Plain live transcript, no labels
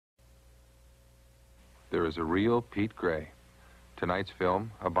There is a real Pete Gray. Tonight's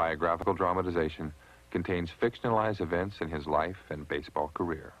film, a biographical dramatization, contains fictionalized events in his life and baseball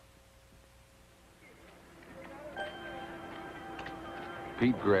career.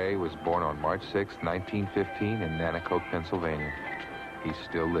 Pete Gray was born on March 6, 1915 in Nanticoke, Pennsylvania. He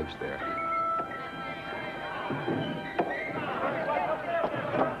still lives there.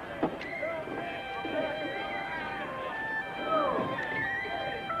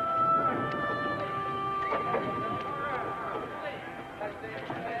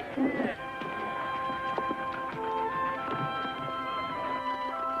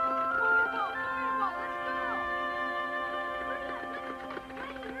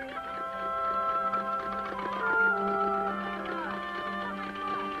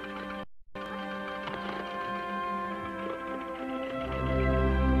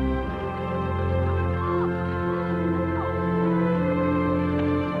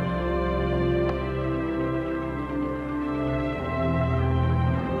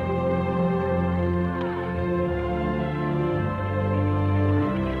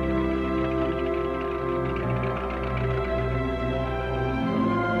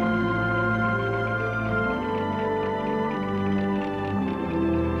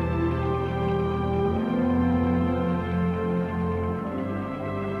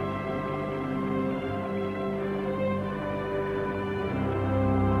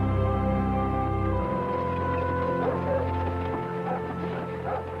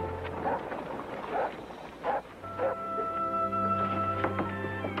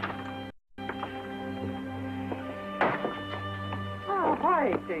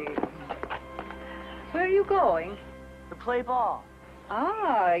 Where are you going? To play ball.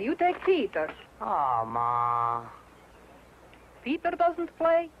 Ah, you take Peter. Oh, Ma. Peter doesn't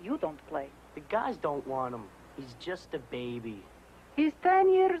play, you don't play. The guys don't want him. He's just a baby. He's 10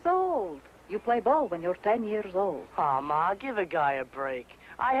 years old. You play ball when you're 10 years old. Oh, Ma, give a guy a break.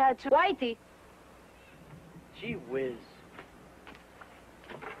 I had to... Whitey! Gee whiz.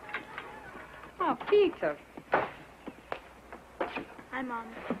 Oh, Peter. Hi, Mom.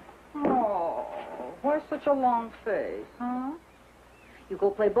 Oh, why such a long face, huh? You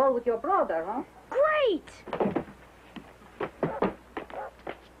go play ball with your brother, huh? Great!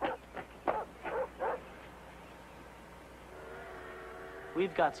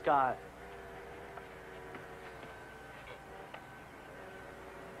 We've got Scott.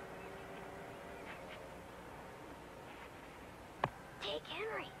 Take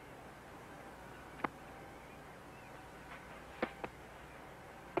Henry.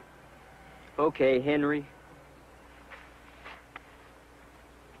 Okay, Henry.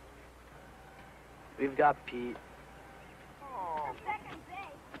 We've got Pete. Oh.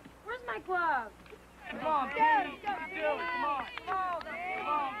 Where's my glove? Come on, Pete. You can do it. Come on. Come on,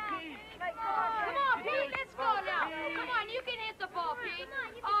 Pete. Come on, Pete. Let's go now. Come on, you can hit the ball, Pete.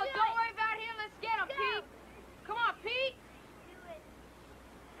 Oh, don't worry about him. Let's get him, Pete. Come on, Pete.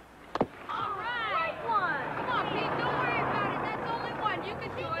 All right. Great one. Come on, Pete. Don't worry about it. That's only one. You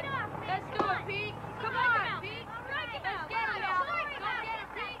can do it. Let's do it, Pete. Come on, Pete. Let's get him now. Go get it,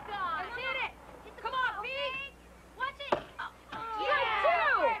 Pete. Let's hit it. Come on, Pete. Watch it.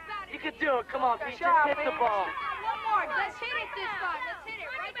 You can do it. Come on, Pete. Just hit the ball. One more. Let's hit it this time. Let's hit it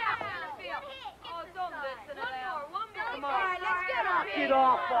right back on the field. Oh, don't listen to them. One more. Come All on. right, let's get him, Pete. Get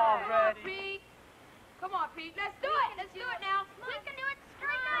off Come on, already. Pete. Come on, Pete. Let's do it. Let's do it now. We can do it.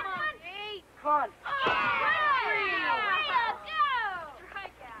 Strike out, Come on, son. Pete. Come on. Oh, right. Let's go.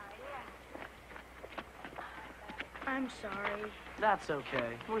 Strike out. I'm sorry. That's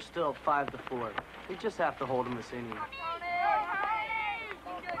okay. We're still 5-4. We just have to hold him this inning.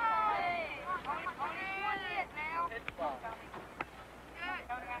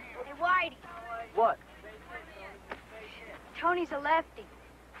 Hey, Whitey. What? Tony's a lefty.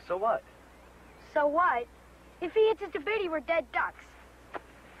 So what? So what? If he hits it to Biddy, we're dead ducks.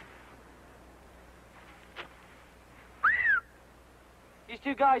 These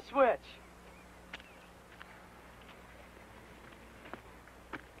two guys switch.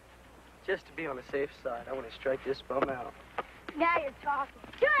 Just to be on the safe side, I want to strike this bum out. Now you're talking.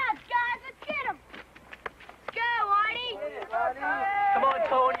 Two outs, guys. Let's get him. Let's go, Whitey. Come on,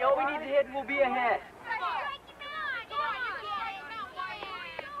 Tony. All we need to hit and we'll be ahead.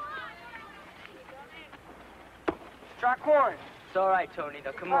 Strike one. It's all right, Tony.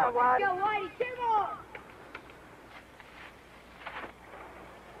 Now, come on. Let's go, Whitey. Two more.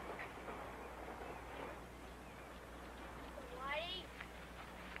 Whitey.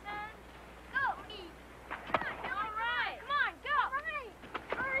 Go.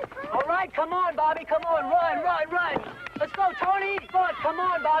 All right, come on, Bobby. Come on. Run. Let's go, Tony. Come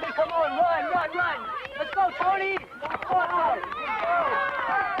on, Bobby. Come on. Run. Let's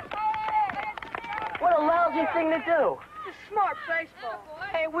thing to do. It's smart baseball.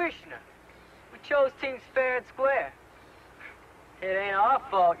 Hey, Wishner, we chose teams fair and square. It ain't our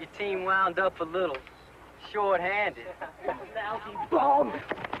fault your team wound up a little short-handed. Lousy bum.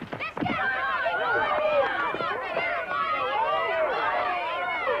 Let's go!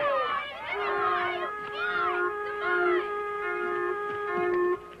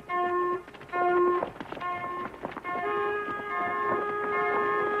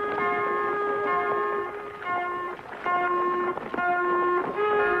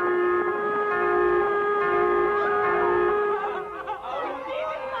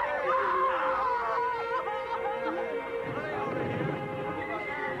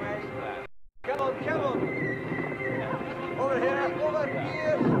 Come on. Over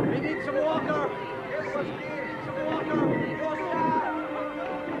here. We need some water. Here's what's here. Need some water. Your side.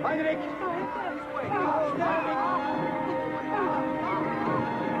 Heinrich.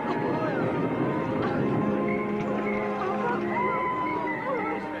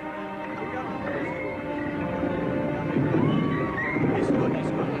 This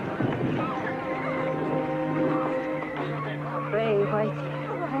way.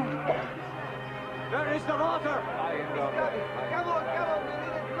 Where is the water? Come on, we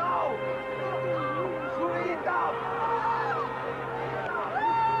need it now! We need it now!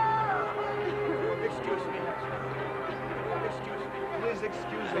 Excuse me. Please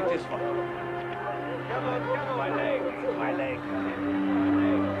excuse me. This one. Come on. My leg.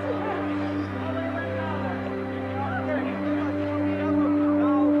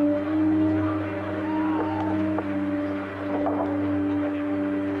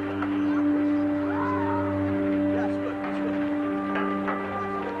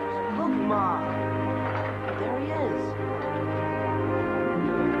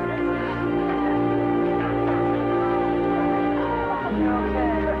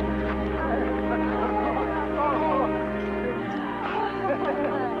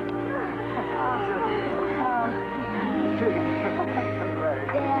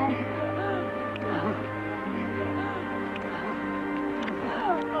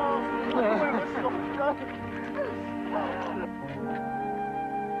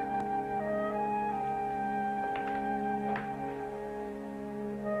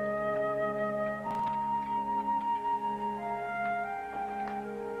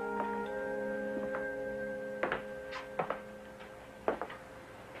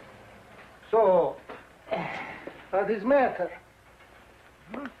 So, what is matter?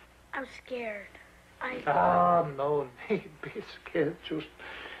 I'm scared. No need be scared. Just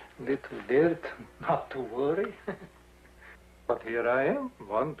little dirt, not to worry. But here I am,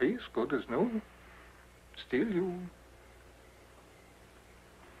 one piece, good as new. Still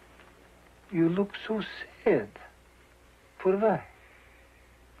you look so sad. For why?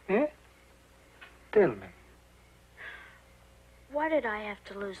 Eh? Tell me. Why did I have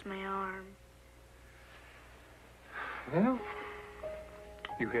to lose my arm? Well,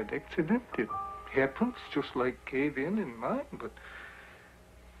 you had accident. It happens just like cave in mine, but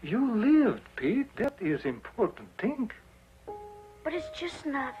you lived, Pete. That is important thing. But it's just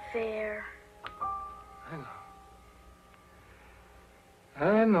not fair.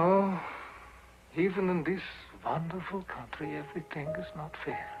 I know. Even in this wonderful country, everything is not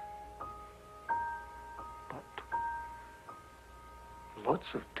fair. But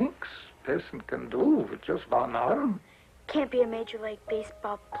lots of things person can do with just one arm. Can't be a Major League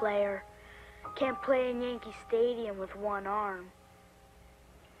Baseball player. Can't play in Yankee Stadium with one arm.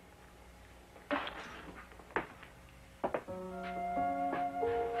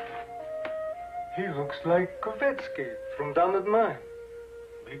 He looks like Kovetsky from down at mine.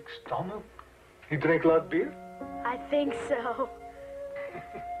 Big stomach. He drink a lot of beer? I think so.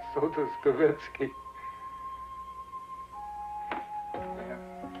 So does Kovetsky.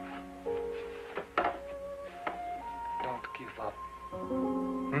 Don't give up.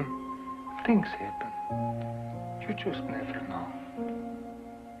 Things happen. You just never know.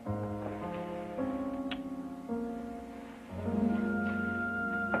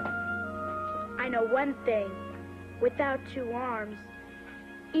 I know one thing. Without two arms,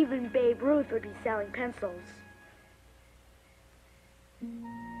 even Babe Ruth would be selling pencils.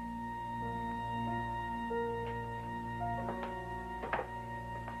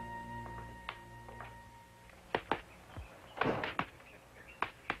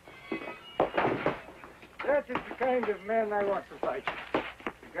 That is the kind of man I want to fight.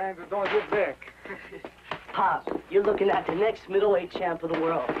 The kind who don't get back. Pop, you're looking at the next middleweight champ of the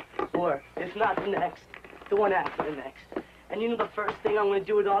world. Or, if not the next, the one after the next. And you know the first thing I'm going to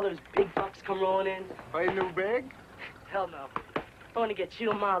do with all those big bucks come rolling in? Buy a new bag? Hell no. I want to get you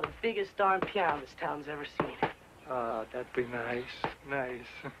to model the biggest darn piano this town's ever seen. Ah, that'd be nice, nice.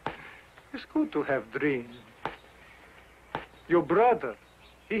 It's good to have dreams. Your brother,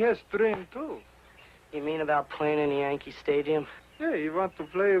 he has dream too. You mean about playing in the Yankee Stadium? Yeah, he want to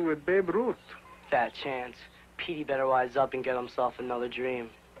play with Babe Ruth. Fat chance. Petey better wise up and get himself another dream.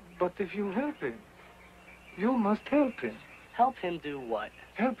 But if you help him, you must help him. Help him do what?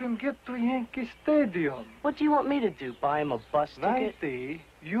 Help him get to Yankee Stadium. What do you want me to do? Buy him a bus ticket? Nighty,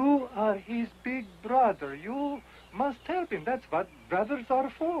 you are his big brother. You must help him. That's what brothers are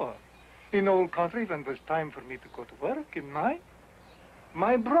for. In old country, when there's time for me to go to work in night,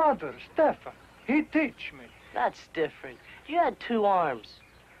 my brother, Stefan, he teach me. That's different. You had 2 arms.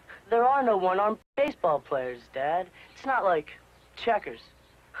 There are no one-armed baseball players, Dad. It's not like checkers.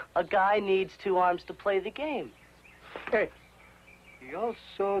 A guy needs 2 arms to play the game. Hey, he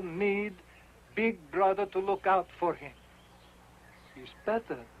also need big brother to look out for him. He's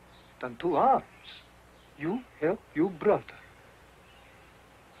better than 2 arms. You help your brother.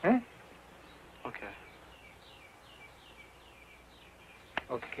 Eh? Okay.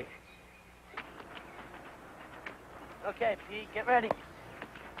 Okay. Okay, Pete, get ready.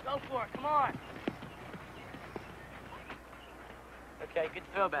 Go for it, come on. Okay, good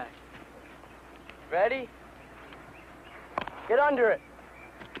throwback. Ready? Get under it.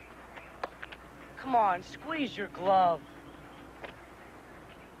 Come on, squeeze your glove.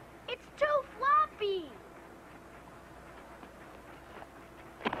 It's too floppy.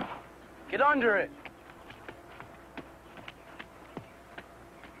 Get under it.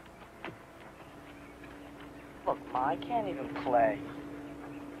 Look, Ma, I can't even play.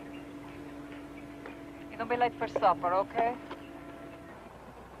 You don't be late for supper, okay?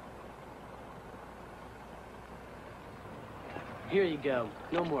 Here you go.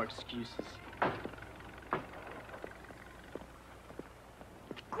 No more excuses.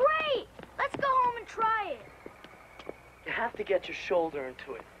 Great! Let's go home and try it. You have to get your shoulder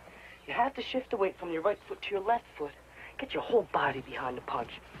into it. You have to shift the weight from your right foot to your left foot. Get your whole body behind the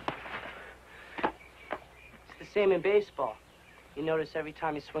punch. It's the same in baseball. You notice every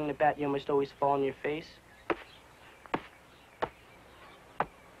time you swing the bat, you almost always fall on your face?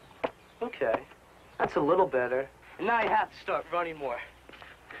 Okay. That's a little better. And now you have to start running more.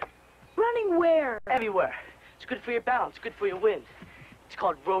 Running where? Everywhere. It's good for your balance, good for your wind. It's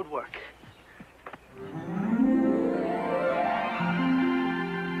called road work.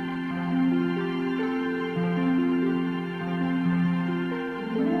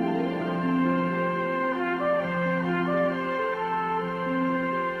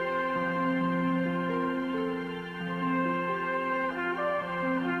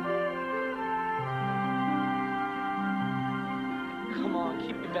 Come on,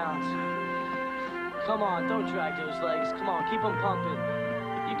 keep your balance. Come on, don't drag those legs. Come on, keep them pumping.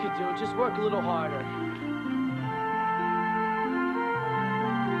 You can do it. Just work a little harder.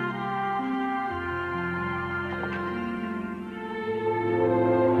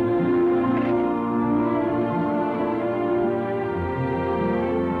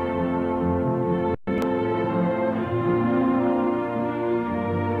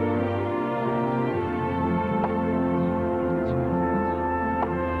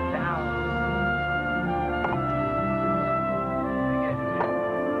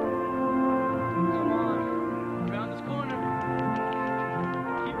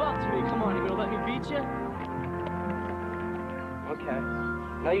 Okay.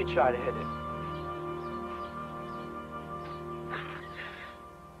 Now you try to hit it.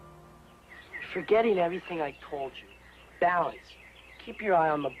 You're forgetting everything I told you. Balance. Keep your eye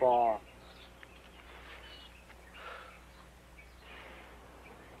on the ball.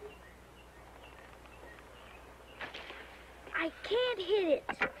 I can't hit it.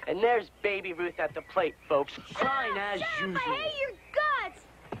 And there's Baby Ruth at the plate, folks. Crying as usual. I hate your guts.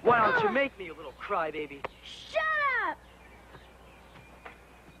 Why don't you make me a little crybaby? Shut up.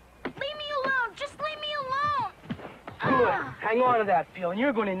 Leave me alone. Just leave me alone. Good. Hang on to that feeling.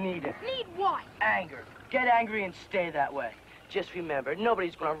 You're going to need it. Need what? Anger. Get angry and stay that way. Just remember,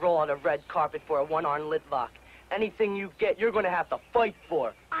 nobody's going to roll out a red carpet for a one-armed lid lock. Anything you get, you're going to have to fight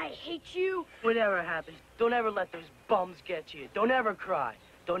for. I hate you. Whatever happens, don't ever let those bums get you. Don't ever cry.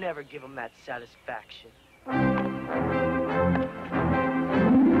 Don't ever give them that satisfaction.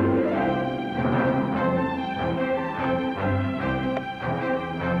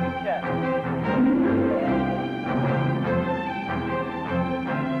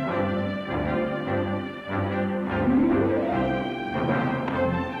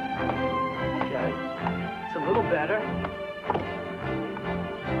 Better.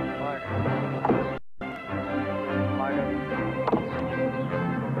 Harder. Harder.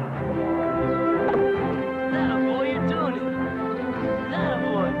 That a boy.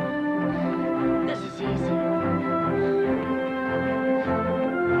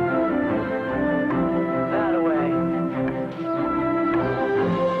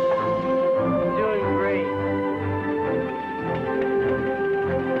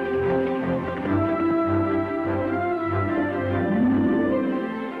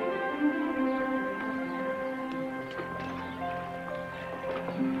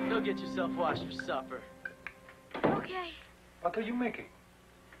 Go get yourself washed for supper. Okay. What are you making?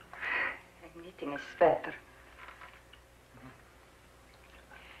 I'm eating a sweater.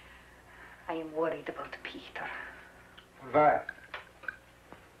 I am worried about Peter. Why?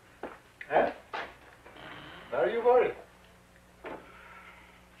 Huh? Why are you worried?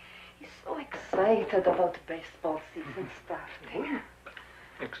 He's so excited about baseball season starting.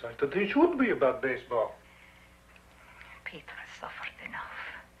 Excited he should be about baseball. Peter has suffered enough.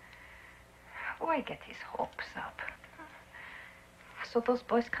 Why get his hopes up? So those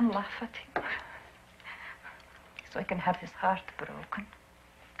boys can laugh at him. So he can have his heart broken.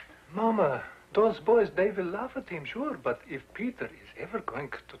 Mama, those boys, they will laugh at him, sure, but if Peter is ever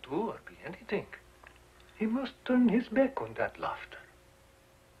going to do or be anything, he must turn his back on that laughter.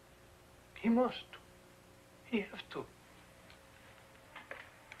 He must. He has to.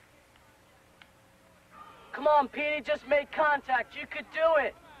 Come on, Petey, just make contact. You could do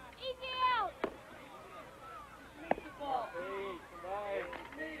it. Easy out.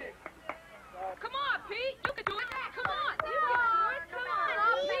 Come on, Pete. You can do it. Come on. You can do it. Come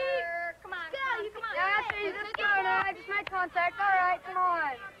on, Pete. Come on. Go, you come on. Yeah, I see. Just go now. I just made contact. All right, come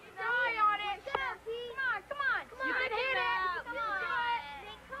on. Eye on it. Come on, Pete. Come on. You can hit it. Come on.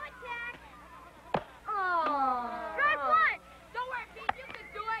 Make contact. Oh. Strike one. Don't worry, Pete. You can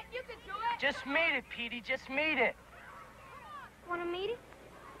do it. You can do it. Just meet it, Petey. Just meet it. Want to meet him?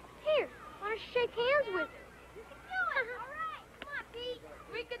 Here. Want to shake hands with him? You can do it. All right. Come on, Pete.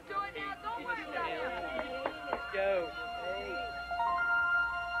 We can do it now. Don't worry about it. Let's go.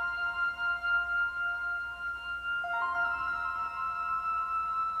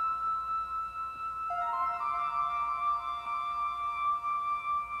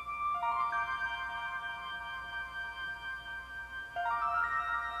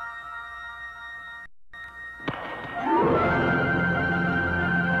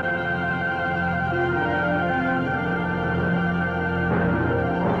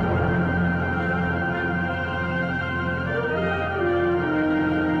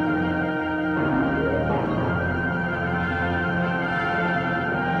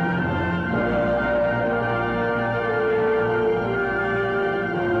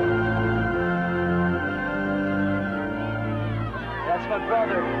 That's my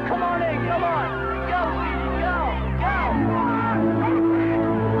brother. Come on in, come on. Go, Petey, go, go.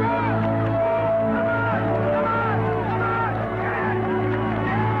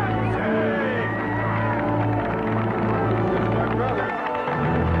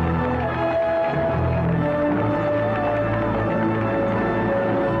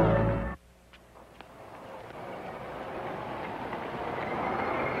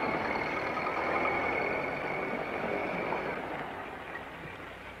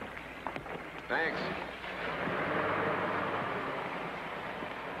 Thanks.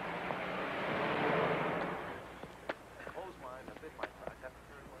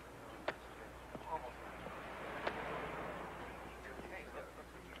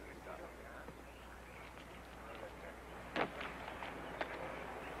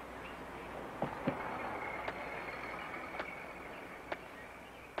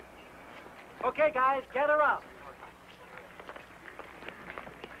 Okay, guys, gather up.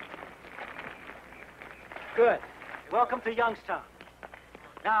 Good. Welcome to Youngstown.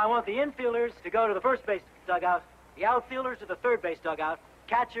 Now, I want the infielders to go to the first base dugout, the outfielders to the third base dugout,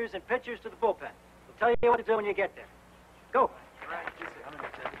 catchers and pitchers to the bullpen. We'll tell you what to do when you get there. Go.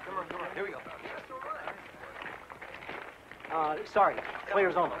 Here we go. Sorry,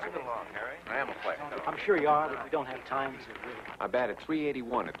 players only. I am a player. I'm sure you are, but we don't have time to really... I batted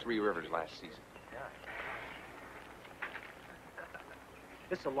 .381 at Three Rivers last season.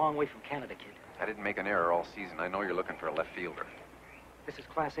 This is a long way from Canada, kid. I didn't make an error all season. I know you're looking for a left fielder. This is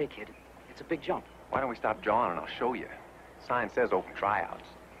Class A, kid. It's a big jump. Why don't we stop John and I'll show you? Sign says open tryouts.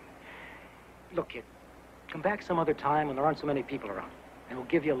 Look, kid, come back some other time when there aren't so many people around, and we'll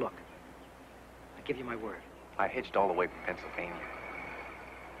give you a look. I give you my word. I hitched all the way from Pennsylvania.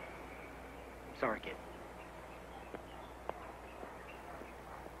 Sorry, kid.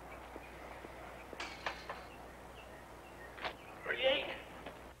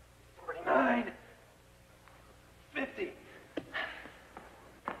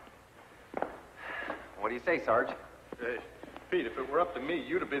 What do you say, Sarge? Pete, if it were up to me,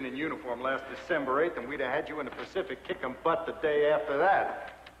 you'd have been in uniform last December 8th, and we'd have had you in the Pacific kicking butt the day after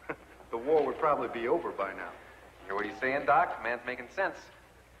that. The war would probably be over by now. Hear what he's saying, Doc? Man's making sense.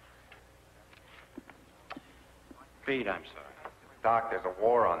 Pete, I'm sorry. Doc, there's a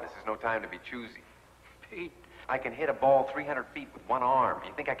war on. This is no time to be choosy. Pete. I can hit a ball 300 feet with one arm.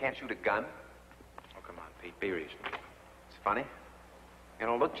 You think I can't shoot a gun? Oh, come on, Pete, be reasonable. It's funny. You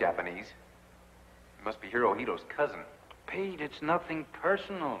don't look Japanese. You must be Hirohito's cousin. Pete, it's nothing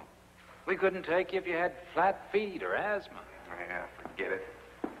personal. We couldn't take you if you had flat feet or asthma. Yeah, forget it.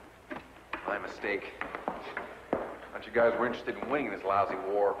 My mistake. A bunch of guys were interested in winning this lousy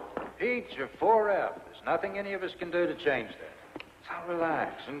war. Pete, you're 4F. There's nothing any of us can do to change that. So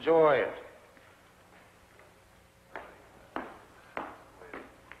relax, enjoy it.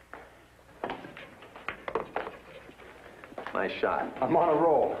 Nice shot. I'm on a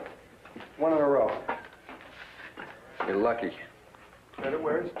roll. One in a row. You're lucky. Credit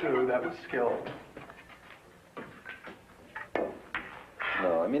where it's due. That was skill.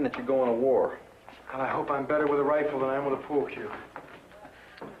 No, I mean that you're going to war. And I hope I'm better with a rifle than I am with a pool cue.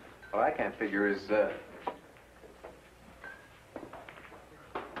 What I can't figure is,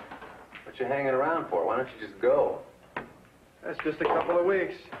 what you hanging around for? Why don't you just go? That's just a couple of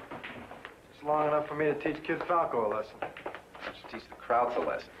weeks. It's long enough for me to teach Kid Falco a lesson. Why don't you teach the Krauts a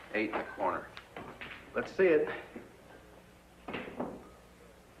lesson? 8 in the corner. Let's see it.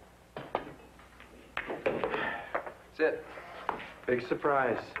 That's it. Big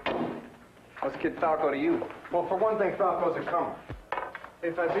surprise. What's Kid Falco to you? Well, for one thing, Falco's a comer.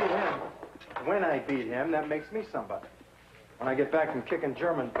 If I beat him, when I beat him, that makes me somebody. When I get back from kicking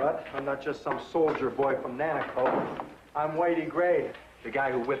German butt, I'm not just some soldier boy from Nanaco. I'm Whitey Gray, the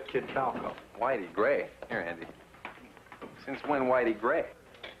guy who whipped Kid Falco. Whitey Gray? Here, Andy. Since when Whitey Gray?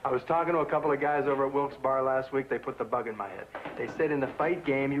 I was talking to a couple of guys over at Wilkes Bar last week. They put the bug in my head. They said in the fight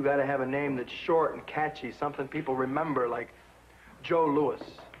game, you got to have a name that's short and catchy, something people remember, like Joe Louis,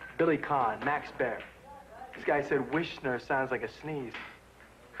 Billy Kahn, Max Baer. This guy said Wishner sounds like a sneeze.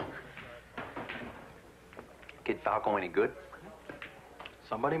 Kid Falco any good?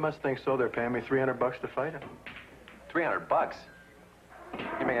 Somebody must think so. They're paying me $300 to fight him. $300?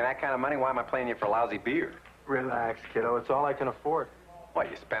 You making that kind of money? Why am I playing you for lousy beer? Relax, kiddo. It's all I can afford. What,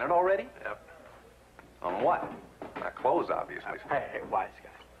 you spent it already? Yep. On what? Not clothes, obviously. Hey, wise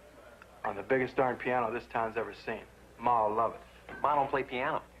guy. On the biggest darn piano this town's ever seen. Ma'll love it. Ma don't play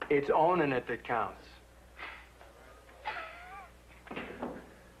piano. It's owning it that counts.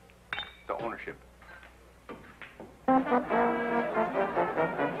 The ownership.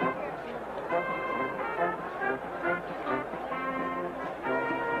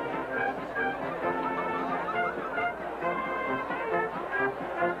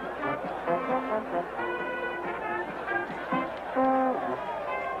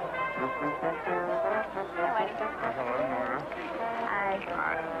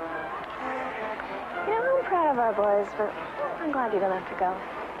 Of our boys, but I'm glad you don't have to go.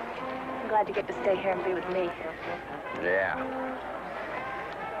 I'm glad you get to stay here and be with me. Yeah.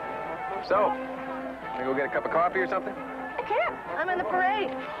 So, you go get a cup of coffee or something? I can't. I'm in the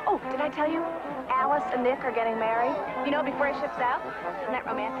parade. Oh, did I tell you? Alice and Nick are getting married. You know, before he ships out. Isn't that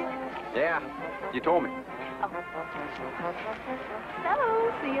romantic? Yeah, you told me. Oh.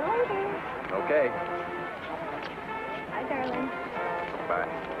 So, see you later. Okay. Bye, darling. Bye.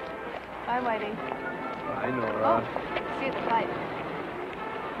 Bye, Whitey. I know, Ron. Oh, see you at the fight.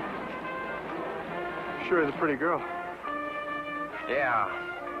 Sure is a pretty girl. Yeah.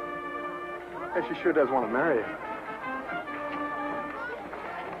 Hey, she sure does want to marry you.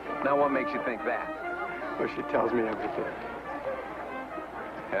 Now, what makes you think that? Well, she tells me everything.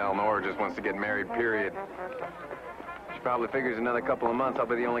 Hell, Nora just wants to get married, period. She probably figures another couple of months I'll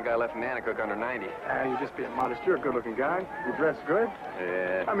be the only guy left in Nanticook under 90. You're just being modest. You're a good-looking guy. You dress good.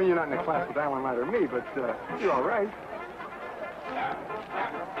 Yeah. I mean, you're not in a class with Alan Knight or me, but you're all right.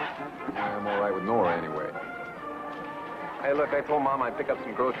 I'm all right with Nora anyway. Hey, look, I told Mom I'd pick up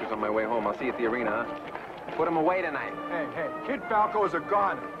some groceries on my way home. I'll see you at the arena, huh? Put them away tonight. Hey, Kid Falco is a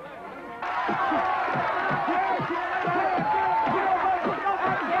goner.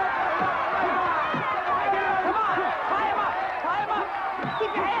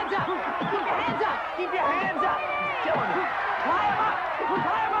 Keep your hands up! Keep your hands up! Keep your hands up! He's killing me. Tie him up!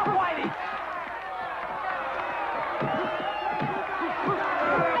 Tie him up, Whitey!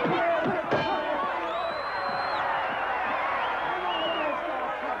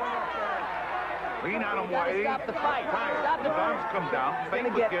 Lean on him, Whitey. Stop the fight. Stop the His arms come down. Fake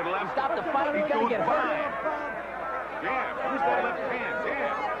with your left. Stop the fight. He's gonna get hurt. Yeah, use that left hand.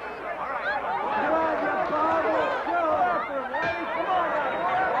 Yeah.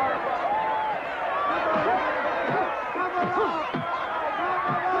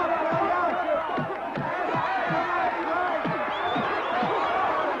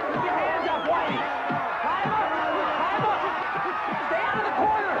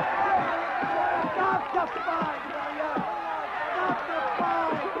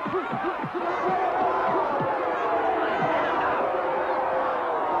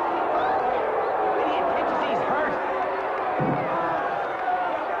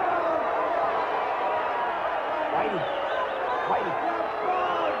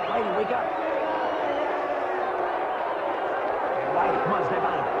 we go. Right, come on, stay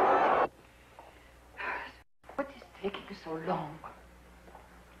by. What is taking so long?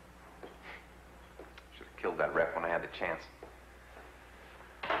 Should have killed that rep when I had the chance.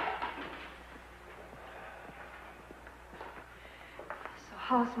 So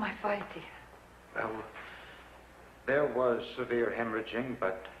how's my fighting? Well, there was severe hemorrhaging,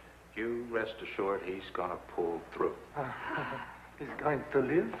 but you rest assured he's gonna pull through. He's going to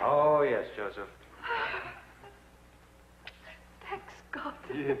live? Oh, yes, Joseph. Thanks, God.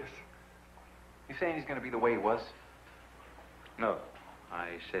 Yes. You saying he's gonna be the way he was? No,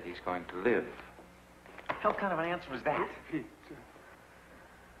 I said he's going to live. What kind of an answer was that? Pete,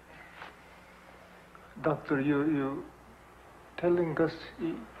 Doctor, you telling us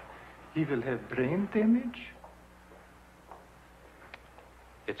he will have brain damage?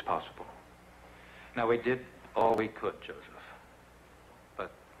 It's possible. Now, we did all we could, Joseph.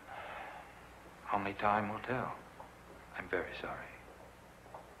 But only time will tell. I'm very sorry.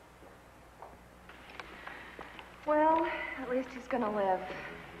 Well, at least he's gonna live.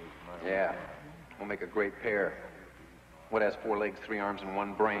 Yeah. We'll make a great pair. What has 4 legs, 3 arms, and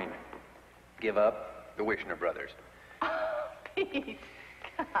 1 brain? Give up? The Wishner brothers. Pete,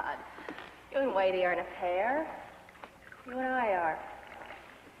 God. You and Wadey aren't a pair. You and I are.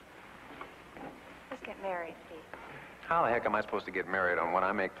 Let's get married, Pete. How the heck am I supposed to get married on what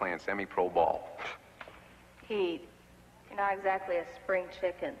I make playing semi-pro ball? Pete, you're not exactly a spring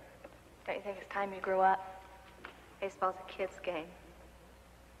chicken. Don't you think it's time you grew up? Baseball's a kid's game.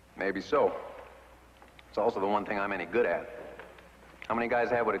 Maybe so. It's also the one thing I'm any good at. How many guys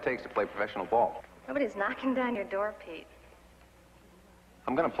have what it takes to play professional ball? Nobody's knocking down your door, Pete.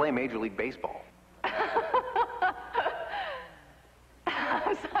 I'm gonna play Major League Baseball.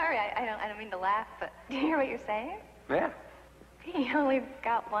 I'm sorry, I don't mean to laugh, but do you hear what you're saying? Yeah. Pete, you only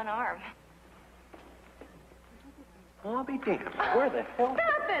got 1 arm. I'll be damned. Where the hell?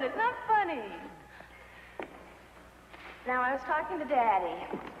 Stop it, it's not funny. Now, I was talking to Daddy,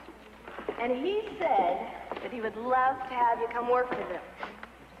 and he said that he would love to have you come work with him.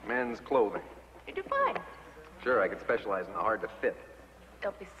 Men's clothing. You do fine. Sure, I could specialize in the hard to fit.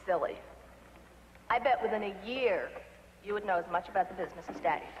 Don't be silly. I bet within a year, you would know as much about the business as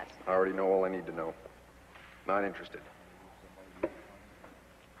Daddy does. I already know all I need to know. Not interested. You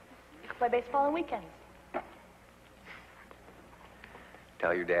can play baseball on weekends.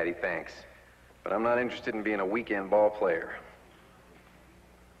 Tell your daddy thanks. But I'm not interested in being a weekend ball player.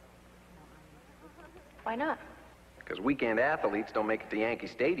 Why not? Because weekend athletes don't make it to Yankee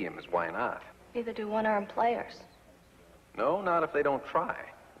Stadium is why not. Neither do one-armed players. No, not if they don't try.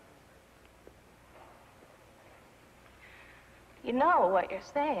 You know what you're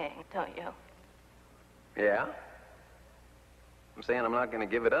saying, don't you? Yeah? I'm saying I'm not going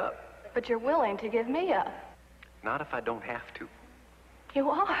to give it up. But you're willing to give me up. Not if I don't have to. You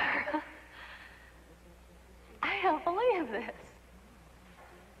are. I don't believe this.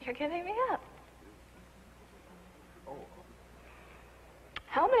 You're giving me up.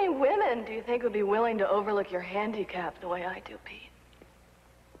 How many women do you think would be willing to overlook your handicap the way I do, Pete?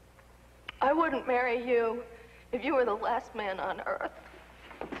 I wouldn't marry you if you were the last man on earth.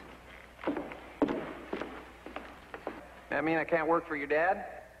 That mean I can't work for your dad?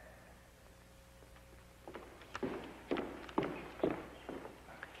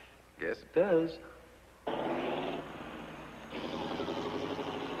 Guess it does.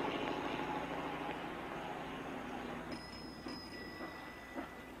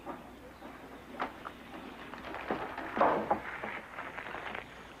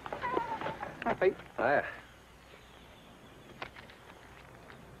 Hi, Pete. Hiya.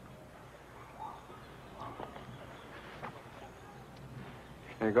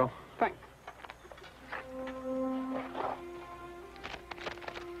 There you go. Thanks.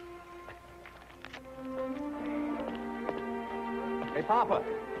 Hey, Papa,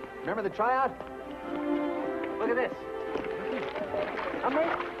 remember the tryout? Look at this. I'm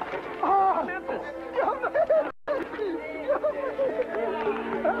ready. Oh, Memphis.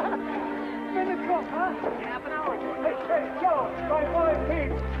 Minute drop, huh? Half an hour. Hey, Joe, my boy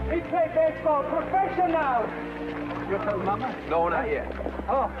Pete. He played baseball professional. You tell Mama? No, not yet.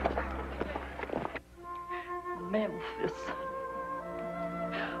 Oh. Memphis.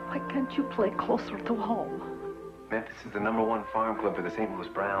 Why can't you play closer to home? Memphis is the #1 farm club for the St. Louis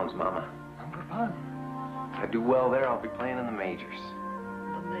Browns, Mama. #1? If I do well there, I'll be playing in the majors.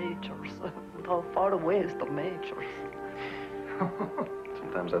 The majors. How far away is the majors?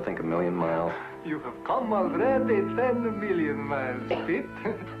 Sometimes I think a million miles. You have come already 10 million miles, Pete.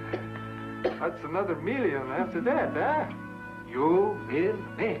 That's another million after that, huh? You will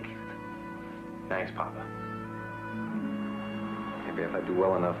make it. Thanks, Papa. Maybe if I do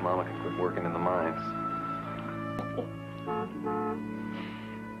well enough, Mama can quit working in the mines.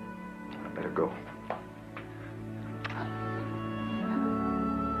 I better go.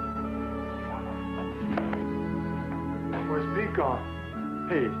 Where's Pete gone?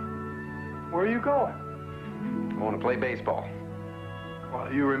 Pete, where are you going? I want to play baseball.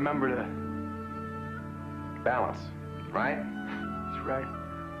 Well, you remember to... Balance, right? That's right.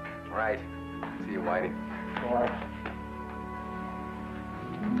 Right. See you, Whitey. All right.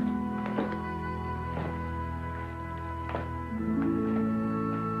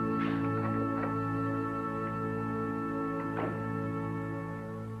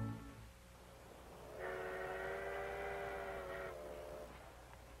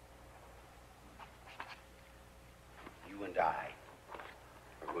 You and I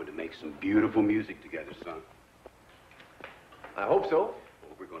are going to make some beautiful music together, son. I hope so.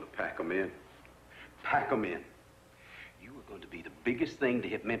 Oh, we're going to pack 'em in. Pack 'em in. You are going to be the biggest thing to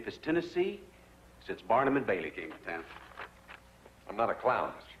hit Memphis, Tennessee since Barnum and Bailey came to town. I'm not a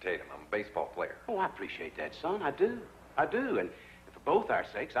clown, Mr. Tatum. I'm a baseball player. Oh, I appreciate that, son. I do. I do. And for both our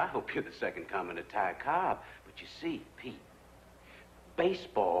sakes, I hope you're the second coming of Ty Cobb. But you see, Pete,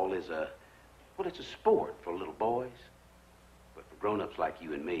 baseball is well, it's a sport for little boys. But for grown-ups like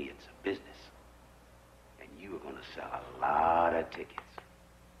you and me, it's a business. And you are going to sell a lot of tickets.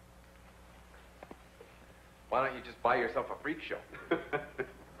 Why don't you just buy yourself a freak show?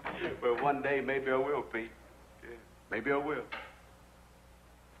 Well, one day, maybe I will, Pete. Yeah, maybe I will.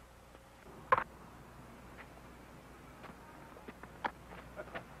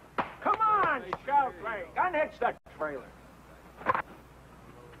 Come on, shout, Frank. Unhitch that trailer. Come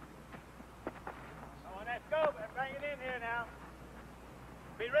on, let's go. Bring it in here now.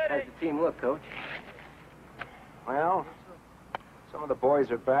 Be ready. How's the team look, Coach? Well, some of the boys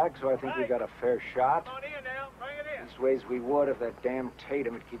are back, so I think we got a fair shot. Come on in now. Bring it in. These ways we would if that damn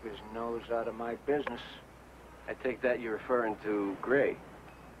Tatum would keep his nose out of my business. I take that you're referring to Gray.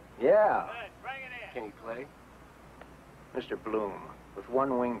 Yeah. Good. Bring it in. Can he play? Mr. Bloom, with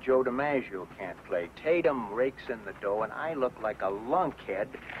one wing, Joe DiMaggio can't play. Tatum rakes in the dough, and I look like a lunkhead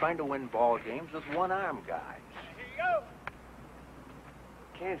trying to win ball games with one-arm guys. Here you go.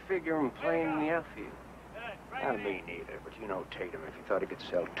 Can't figure him playing in the outfield. Good. Not me neither, but you know Tatum, if he thought he could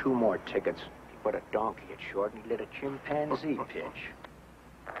sell 2 more tickets, he put a donkey at short and he let a chimpanzee pitch.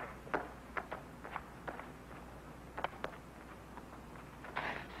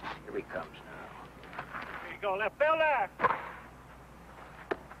 Here he comes now. Here you go, left fielder.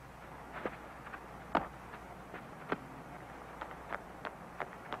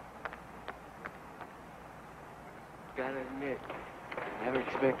 Gotta admit, never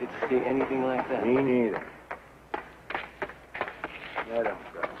expected to see anything like that. Me neither. Let him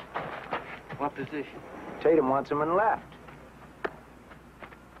go. What position? Tatum wants him in left.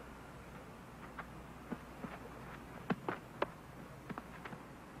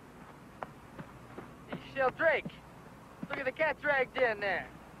 Hey, Shell Drake, look at the cat dragged in there.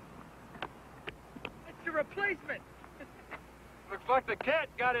 It's your replacement. Looks like the cat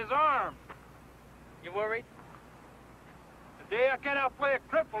got his arm. You worried? The day I can't outplay a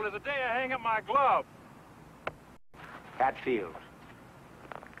cripple is the day I hang up my glove. Hatfield.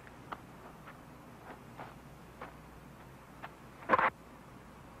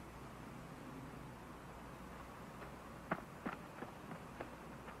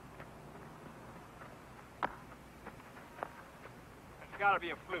 It's gotta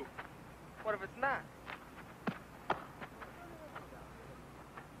be a fluke. What if it's not?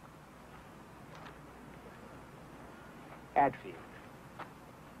 Hatfield.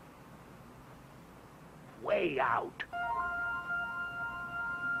 Way out.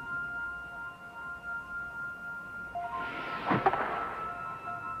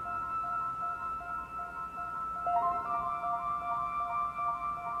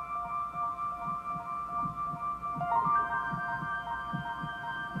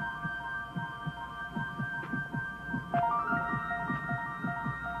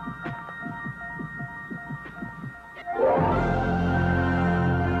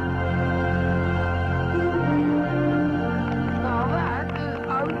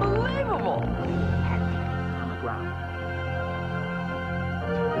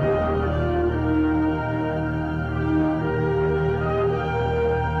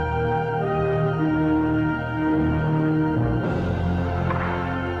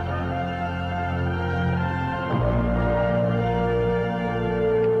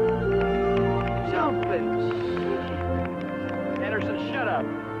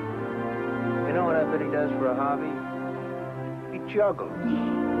 You know what I bet he does for a hobby? He juggles.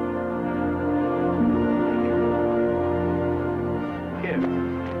 Cheers.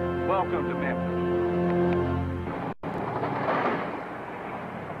 Welcome to Memphis.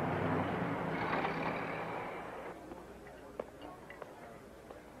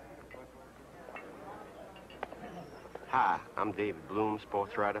 Hi, I'm David Bloom,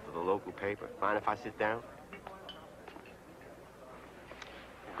 sports writer for the local paper. Mind if I sit down?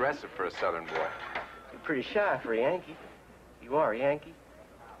 Aggressive for a southern boy. You're pretty shy for a Yankee. You are a Yankee?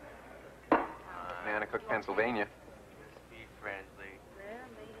 Nanticoke, Pennsylvania. Be friendly.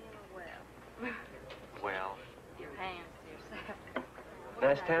 Well. Your hands to yourself.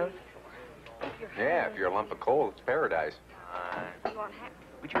 Nice town? Yeah, if you're a lump of coal, it's paradise. You want half?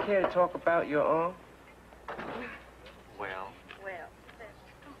 Would you care to talk about your arm? Well.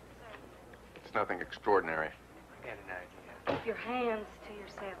 It's nothing extraordinary. I got an idea. Keep your hands to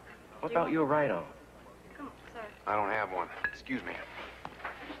yourself. What about your right arm? Come on, sir. I don't have one. Excuse me.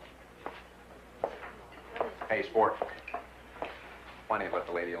 Hey, sport. Why don't you let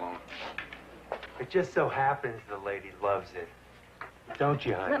the lady alone? It just so happens the lady loves it. Don't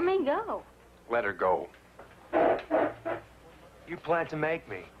you, honey? Let me go. Let her go. You plan to make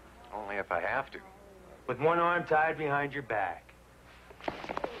me. Only if I have to. With one arm tied behind your back.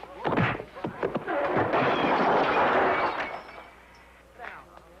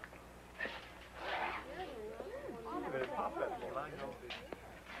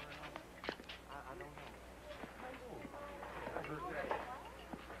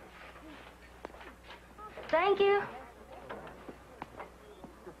 Thank you.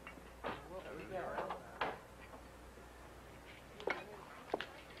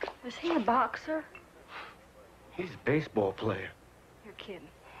 Was he a boxer? He's a baseball player. You're kidding.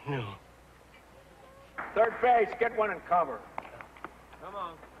 No. Third base, get one and cover. Come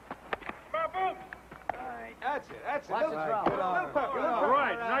on. Boom! That's it, that's it. Watch it throw. All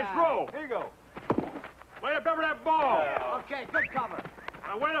right, nice roll. Here you go. Way to cover that ball. Okay, good cover.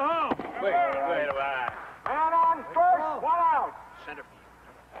 Now, way to home. Wait a minute. Man on first, one out. Center.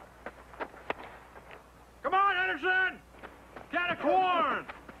 Come on, Anderson. Get a corn.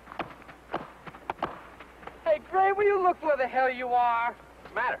 Hey, Gray, will you look where the hell you are? What's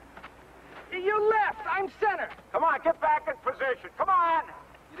the matter? You left. I'm center. Come on, get back in position. Come on.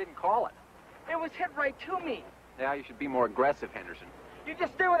 You didn't call it. It was hit right to me. Yeah, you should be more aggressive, Henderson. You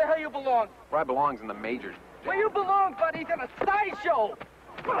just stay where the hell you belong. Where I belong's in the majors. Where you belong, buddy's in a sideshow.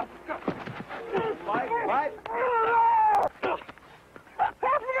 Fight. Half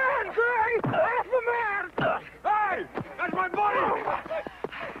a man, Gray! Half a man! Hey, that's my buddy.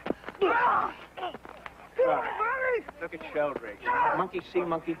 Look at Sheldrake. Monkey see,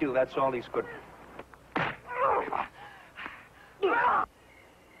 monkey do. That's all he's good for.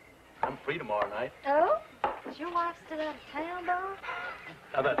 I'm free tomorrow night. Oh? Is your wife still out of town, Bob?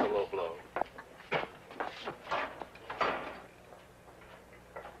 Now that's a low blow.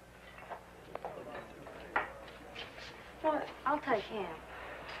 What? I'll take him.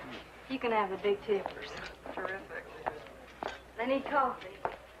 You can have the big tippers. Terrific. They need coffee.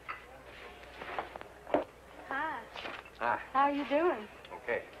 Hi. Hi. How are you doing?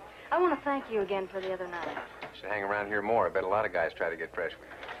 Okay. I want to thank you again for the other night. Should hang around here more. I bet a lot of guys try to get fresh with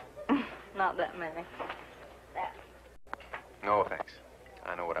you. Not that many. No, thanks.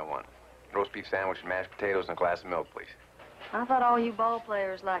 I know what I want. Roast beef sandwich and mashed potatoes and a glass of milk, please. I thought all you ball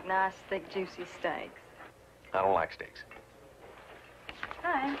players like nice, thick, juicy steaks. I don't like steaks.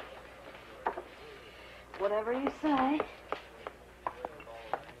 Hi. Whatever you say.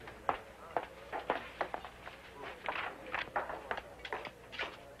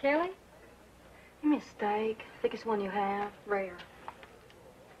 Kelly, give me a steak. Thickest one you have. Rare.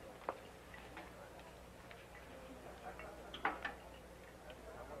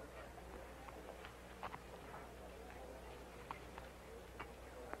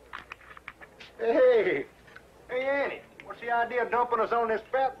 Hey, Annie, what's the idea of dumping us on this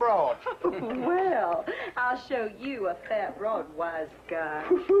fat broad? Well, I'll show you a fat broad, wise guy.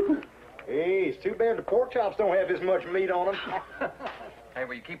 Hey, it's too bad the pork chops don't have this much meat on them. Hey,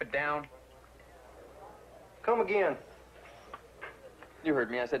 will you keep it down? Come again. You heard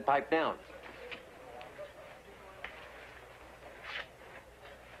me. I said pipe down.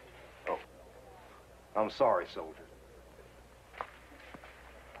 Oh, I'm sorry, soldier.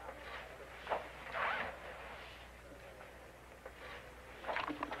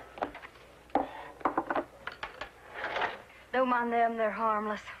 Don't mind them, they're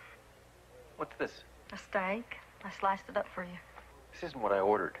harmless. What's this? A steak. I sliced it up for you. This isn't what I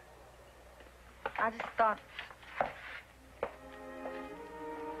ordered. I just thought...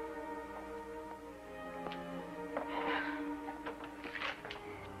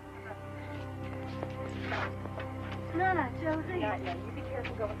 No, Josie. right, now you be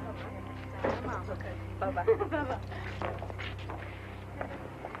careful going home. Come on. Okay. Bye-bye. Bye-bye.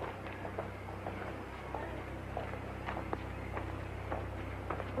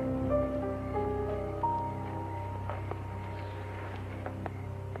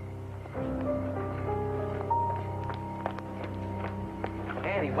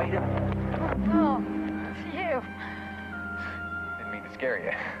 Annie, wait up. Oh, it's you. Didn't mean to scare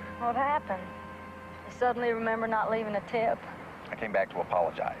you. What happened? You suddenly remember not leaving a tip? I came back to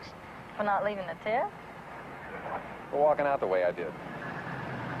apologize For not leaving a tip? for walking out the way I did.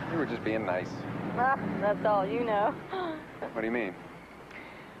 You were just being nice. Well, that's all you know. What do you mean?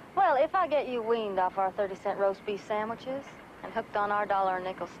 Well, if I get you weaned off our 30-cent roast beef sandwiches and hooked on our dollar and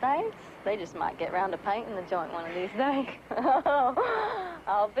nickel steaks, they just might get round to painting the joint one of these days.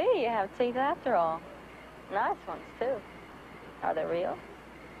 I'll be. You have teeth after all. Nice ones, too. Are they real?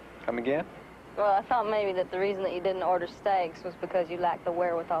 Come again? Well, I thought maybe that the reason that you didn't order steaks was because you lacked the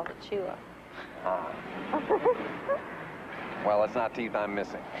wherewithal to chew them. Ah. Well, it's not teeth I'm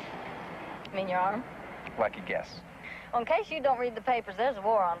missing. You mean your arm? Lucky guess. Well, in case you don't read the papers, there's a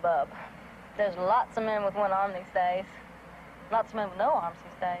war on Bub. There's lots of men with one arm these days. Lots of men with no arms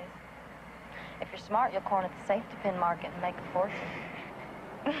these days. If you're smart, you'll corner the safety pin market and make a fortune.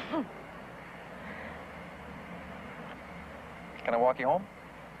 Can I walk you home?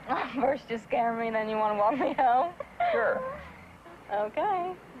 First you scare me, then you want to walk me home? Sure.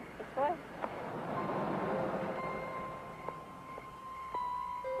 Okay. This way.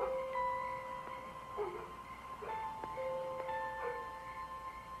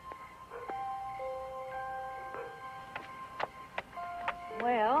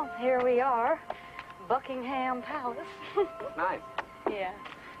 Well, here we are. Buckingham Palace. Nice. Yeah.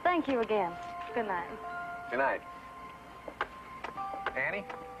 Thank you again. Good night. Good night. Annie?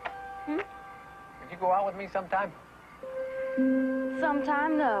 Hmm? Would you go out with me sometime?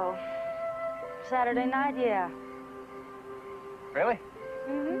 Sometime, no. Saturday night, yeah. Really?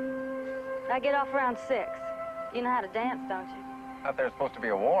 Mm-hmm. I get off around 6. You know how to dance, don't you? Thought there was supposed to be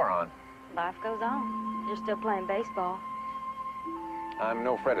a war on. Life goes on. You're still playing baseball. I'm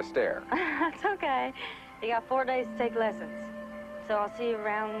no Fred Astaire. That's okay. You got 4 days to take lessons. So I'll see you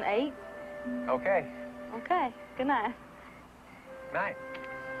around 8. Okay. Okay. Good night. Night.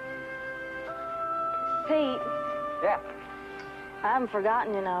 Pete. Yeah. I haven't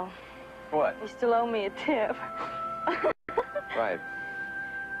forgotten, you know. What? You still owe me a tip. Right.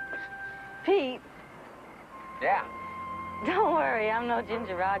 Pete. Yeah. Don't worry, I'm no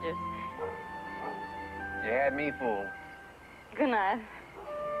Ginger Rogers. You had me fooled. Good night.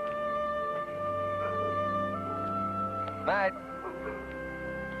 Night.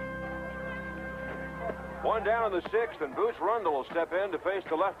 One down in the 6th, and Boots Rundle will step in to face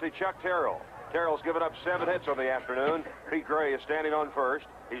the lefty Chuck Terrell. Terrell's given up 7 hits on the afternoon. Pete Gray is standing on first.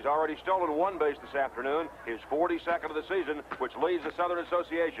 He's already stolen 1 base this afternoon, his 42nd of the season, which leads the Southern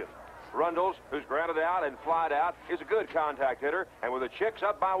Association. Rundles, who's grounded out and flied out, is a good contact hitter, and with the Chicks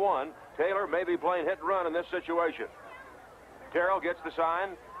up by 1, Taylor may be playing hit and run in this situation. Terrell gets the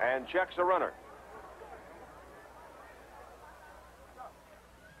sign and checks the runner.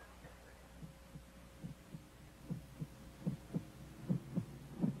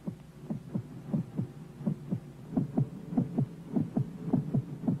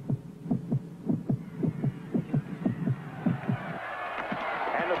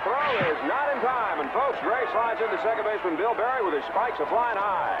 Folks, Gray slides into second baseman Bill Berry with his spikes flying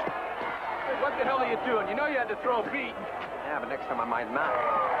high. Hey, what the hell are you doing? You know you had to throw Pete. Yeah, but next time I might not.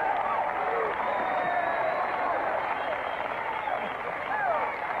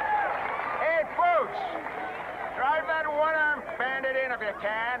 Hey, folks! Drive that one-armed bandit in if you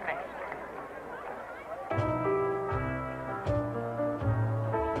can.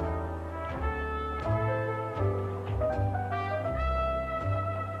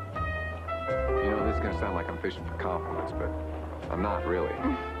 Sound like I'm fishing for compliments, but I'm not really.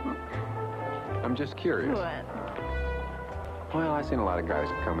 I'm just curious. What? Well, I've seen a lot of guys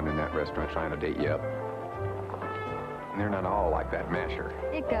coming in that restaurant trying to date you up. And they're not all like that masher.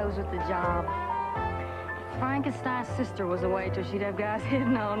 It goes with the job. If Frankenstein's sister was a waitress, she'd have guys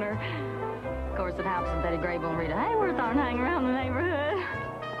hitting on her. Of course, it happens that Betty Grable and Rita Hayworth aren't hanging around the neighborhood.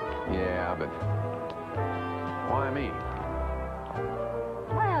 Yeah, but why me?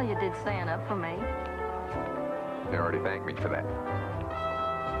 Well, you did stand up for me. They already thanked me for that.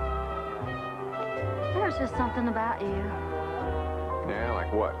 There's just something about you. Yeah,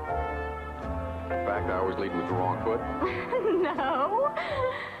 like what? The fact I always lead with the wrong foot? No.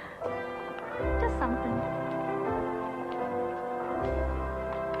 Just something.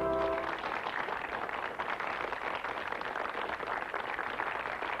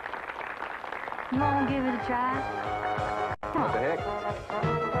 You won't give it a try? Come What the on. heck?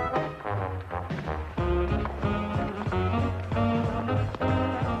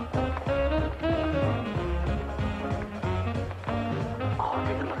 Oh,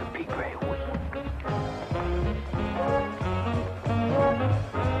 take a look at Pete Gray.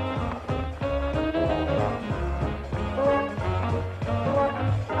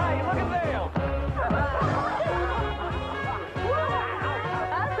 Hey, look at them!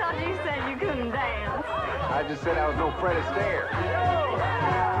 I thought you said you couldn't dance. I just said I was no Fred Astaire.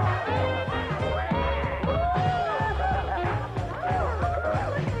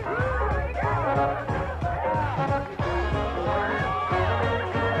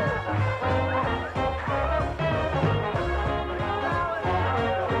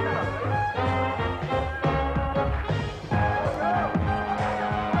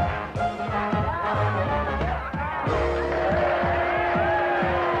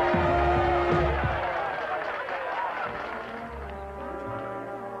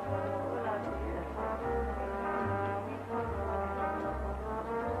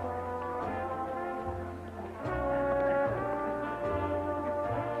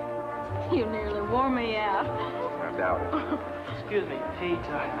 You nearly wore me out. I doubt it. Excuse me, Pete.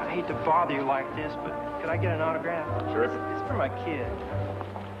 I hate to bother you like this, but could I get an autograph? Sure. It's for my kid,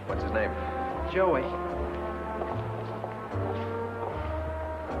 What's his name? Joey.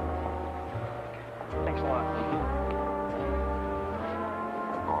 Thanks a lot.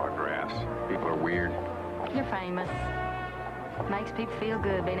 Autographs. People are weird. You're famous. Makes people feel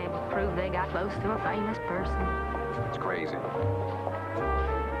good being able to prove they got close to a famous person. It's crazy.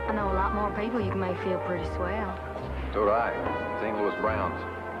 I know a lot more people you can make feel pretty swell. So do I. St. Louis Browns.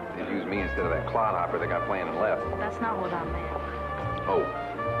 They'd use me instead of that clodhopper they got playing and left. That's not what I meant. Oh,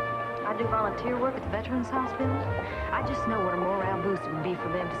 I do volunteer work at the Veterans Hospital. I just know what a morale boost it would be for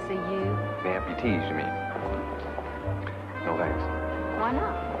them to see you. the amputees, you mean? No thanks. Why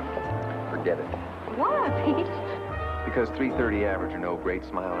not? Forget it. Why, Pete? Because 330 average or no, great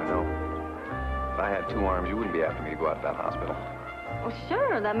smile or no. If I had 2 arms, you wouldn't be after me to go out to that hospital. Well,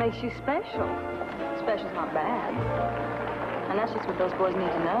 sure, that makes you special. Special's not bad. And that's just what those boys need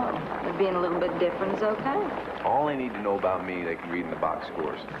to know. That being a little bit different is okay. All they need to know about me, they can read in the box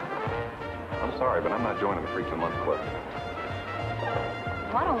scores. I'm sorry, but I'm not joining the Freak of the Month Club.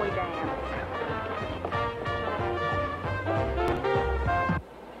 Why don't we dance?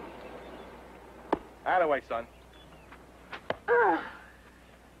 Out of the way, son.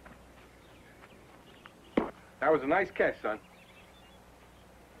 That was a nice catch, son.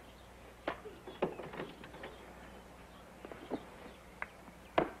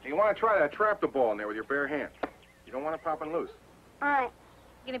 You want to try to trap the ball in there with your bare hands. You don't want it popping loose. All right.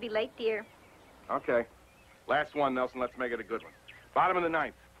 You're gonna be late, dear. Okay. Last one, Nelson. Let's make it a good one. Bottom of the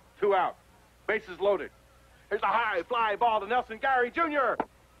 9th. 2 out. Bases loaded. Here's a high fly ball to Nelson Gary Jr.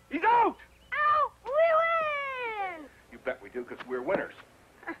 He's out! Ow! We win! You bet we do, because we're winners.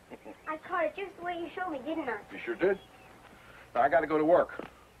 I caught it just the way you showed me, didn't I? You sure did. Now, I got to go to work.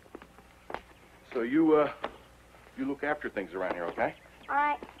 So you look after things around here, okay? All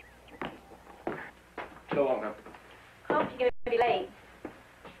right. So long, now. Hope you're gonna be late.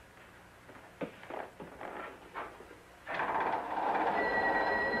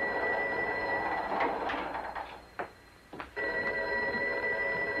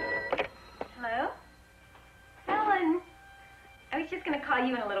 Hello? Helen. I was just gonna call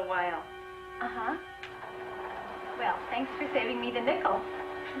you in a little while. Uh-huh. Well, thanks for saving me the nickel.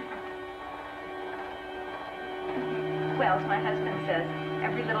 Well, as my husband says,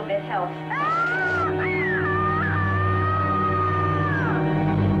 every little bit helps. I'm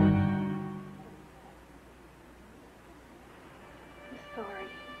sorry.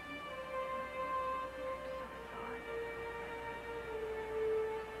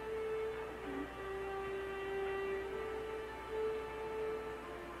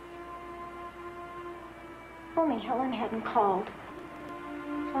 If only Helen hadn't called.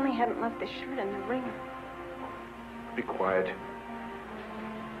 If only hadn't left the shirt in the ringer. Be quiet.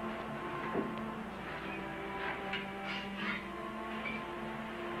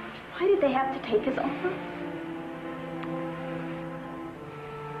 Why did they have to take his offer?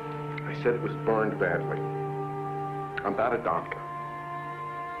 I said it was burned badly. I'm not a doctor.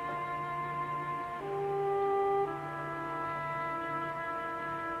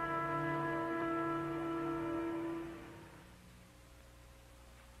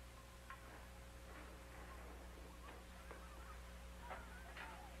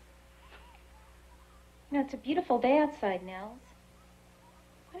 You know, it's a beautiful day outside, Nels.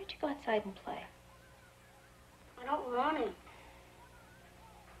 Why don't you go outside and play? I don't want to.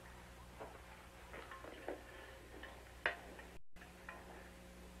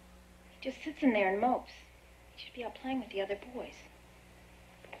 Just sits in there and mopes. He should be out playing with the other boys.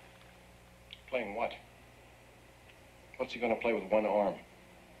 Playing what? What's he gonna play with one arm?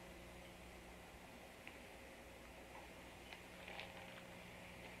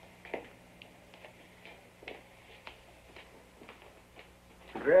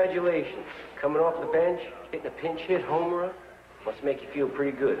 Congratulations. Coming off the bench, hitting a pinch hit home run. Must make you feel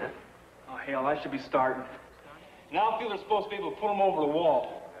pretty good, huh? Oh, hell, I should be starting. An outfielder's supposed to be able to put him over the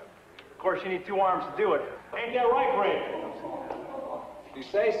wall. Of course, you need two arms to do it. Ain't that right, Ray? You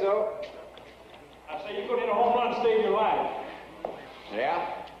say so. I say you could hit a home run to save your life.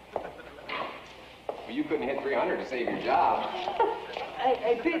 Yeah? Well, you couldn't hit 300 to save your job.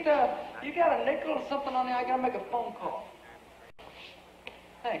 Hey, Pete, you got a nickel or something on there? I gotta make a phone call.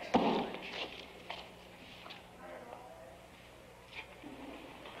 Thanks.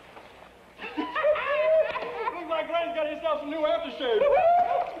 Looks like Ray's got himself some new aftershave.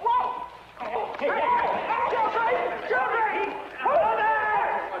 Whoa! Hey, Ray! Hold there!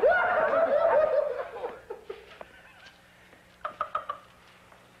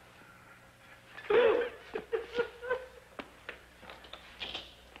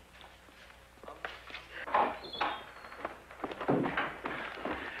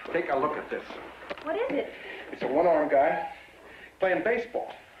 Take a look at this. What is it? It's a one-armed guy playing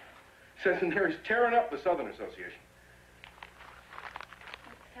baseball. Says in there he's tearing up the Southern Association.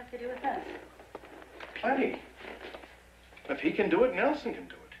 What's that have to do with us? Plenty. If he can do it, Nelson can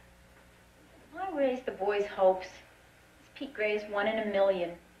do it. Why raise the boys' hopes? This Pete Gray's 1 in a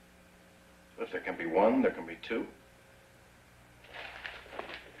million. If there can be one, there can be two.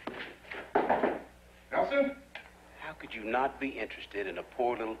 Nelson? How could you not be interested in a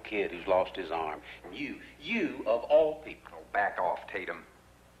poor little kid who's lost his arm? You of all people. Oh, back off, Tatum.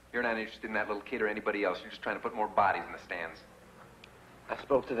 You're not interested in that little kid or anybody else. You're just trying to put more bodies in the stands. I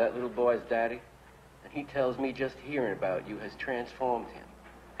spoke to that little boy's daddy, and he tells me just hearing about you has transformed him.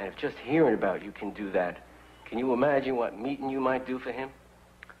 And if just hearing about you can do that, can you imagine what meeting you might do for him?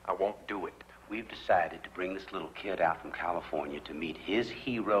 I won't do it. We've decided to bring this little kid out from California to meet his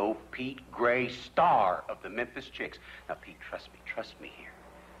hero, Pete Gray, star of the Memphis Chicks. Now, Pete, trust me here.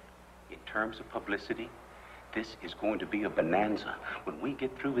 In terms of publicity, this is going to be a bonanza. When we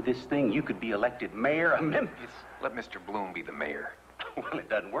get through with this thing, you could be elected mayor of Memphis. Let Mr. Bloom be the mayor. Well, it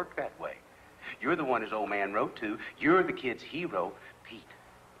doesn't work that way. You're the one his old man wrote to. You're the kid's hero. Pete,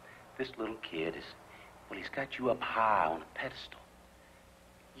 this little kid is, well, he's got you up high on a pedestal.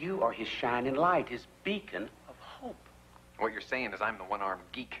 You are his shining light, his beacon of hope. What you're saying is I'm the one-armed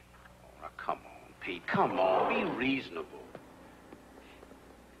geek. Oh, now, come on, Pete. Come on. Be reasonable.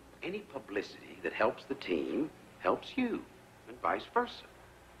 Any publicity that helps the team helps you, and vice versa.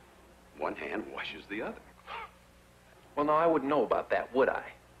 One hand washes the other. Well, no, I wouldn't know about that, would I?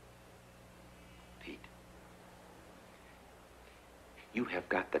 Pete, you have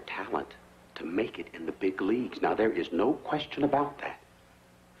got the talent to make it in the big leagues. Now, there is no question about that.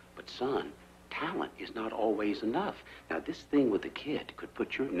 But, son, talent is not always enough. Now, this thing with the kid could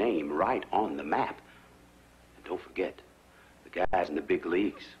put your name right on the map. And don't forget, the guys in the big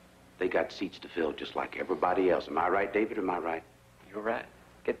leagues, they got seats to fill just like everybody else. Am I right, David, or am I right? You're right.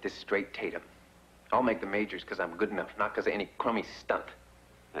 Get this straight, Tatum. I'll make the majors because I'm good enough, not because of any crummy stunt.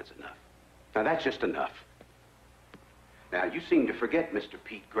 That's enough. Now, that's just enough. Now, you seem to forget, Mr.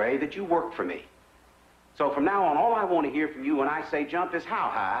 Pete Gray, that you work for me. So from now on, all I want to hear from you when I say jump is how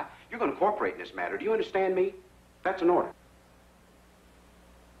high. You're going to cooperate in this matter. Do you understand me? That's an order.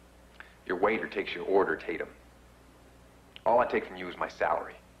 Your waiter takes your order, Tatum. All I take from you is my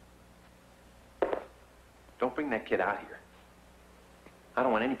salary. Don't bring that kid out here. I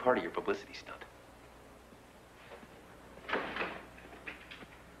don't want any part of your publicity stunt.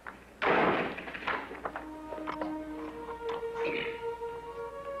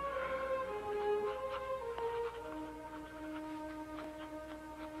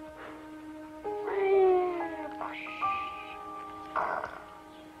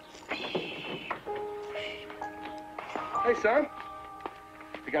 Hey, son.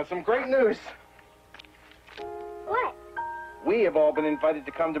 We got some great news. What? We have all been invited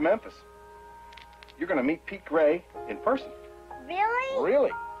to come to Memphis. You're going to meet Pete Gray in person. Really?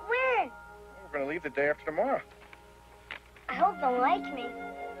 Really? When? We're going to leave the day after tomorrow. I hope they'll like me.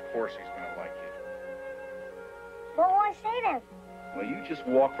 Of course he's going to like you. What will I say to him? Well, you just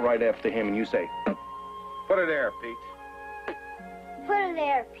walk right after him and you say, "Put her there, Pete." Put her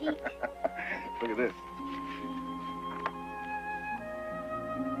there, Pete. Look at this.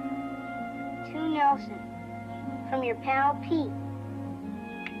 To Nelson, from your pal Pete.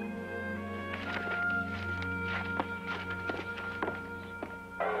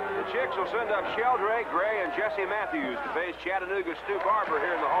 The Chicks will send up Sheldrake, Gray, and Jesse Matthews to face Chattanooga's Stu Barber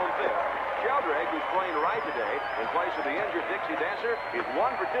here in the home fifth. Sheldrake, who's playing right today in place of the injured Dixie Dancer, is 1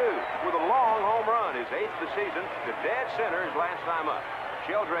 for 2 with a long home run, his 8th of the season, to dead center his last time up.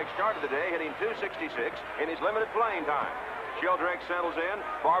 Sheldrake started the day hitting .266 in his limited playing time. Sheldrake settles in.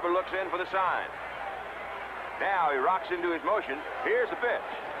 Barber looks in for the sign. Now he rocks into his motion. Here's the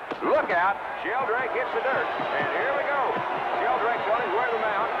pitch. Look out. Sheldrake hits the dirt. And here we go. Sheldrake's on his way to the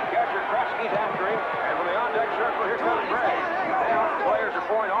mound. Catcher Kresge's after him. And from the on-deck circle, here comes Gray. Now players are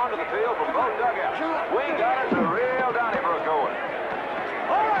pouring onto the field from both dugouts. We got us a real Donnybrook going.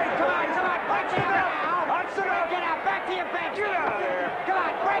 All right, come on. Break it up. Break it up. Back to your bench. Get out of there. Come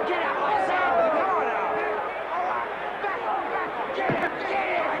on, break it up. Let's go. Come on now. Get it.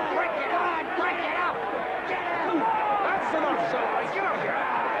 Break it up. Break it up. Get it up. That's enough, son. Get up here.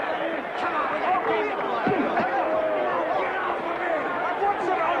 Come on, we got a game to play. Get off of me. What's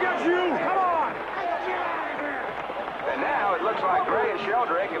it? I'll get you. Come on. Get out of here. And now it looks like Gray and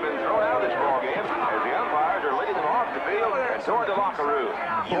Sheldrake have been thrown out of this ball game as the umpires are leading them off the field and toward the locker room.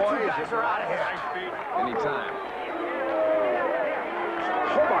 Boys, you're out of here. Anytime.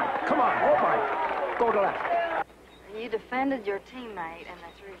 Holbein, come on, Holbein. Go to left. You defended your teammate and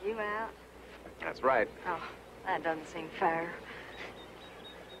they threw you out? That's right. Oh, that doesn't seem fair.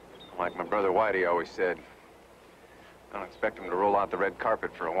 Like my brother Whitey always said, don't expect him to roll out the red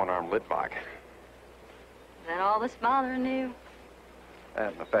carpet for a one-armed Litvak. Is that all that's bothering you?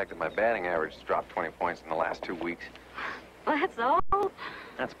 And the fact that my batting average has dropped 20 points in the last 2 weeks. That's all?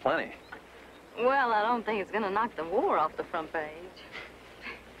 That's plenty. Well, I don't think it's going to knock the war off the front page.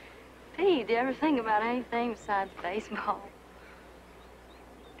 Pete, do you ever think about anything besides baseball?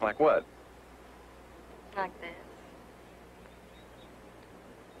 Like what? Like this.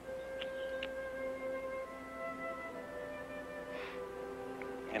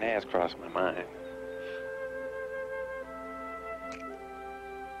 It has crossed my mind.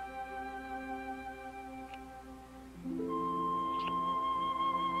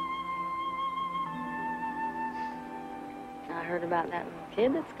 I heard about that little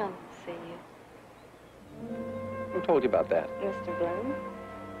kid that's coming to see you. Who told you about that? Mr. Bloom.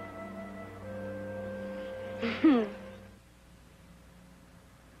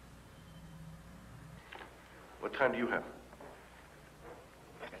 What time do you have?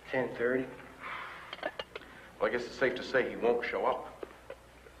 10:30. Well, I guess it's safe to say he won't show up.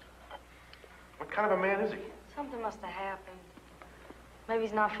 What kind of a man is he? Something must have happened. Maybe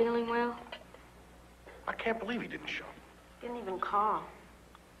he's not feeling well. I can't believe he didn't show up. Didn't even call.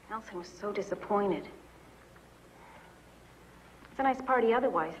 Nelson was so disappointed. It's a nice party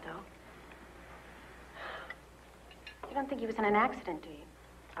otherwise, though. You don't think he was in an accident, do you?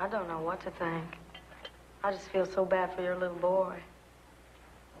 I don't know what to think. I just feel so bad for your little boy.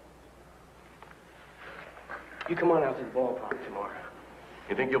 You come on out to the ballpark tomorrow.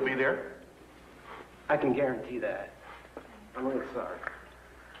 You think you'll be there? I can guarantee that. I'm really sorry.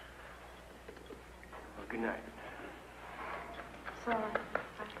 Well, good night. Sorry. I'd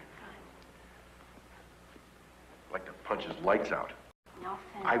like to punch his lights out.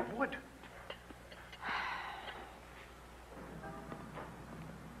 Nelson. I would.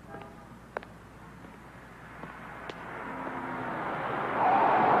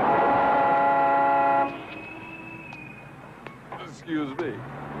 Excuse me.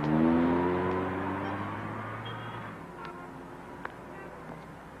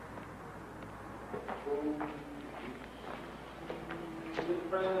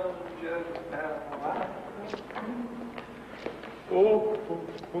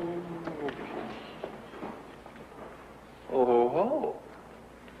 Oh,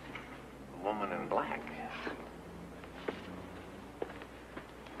 the woman in black.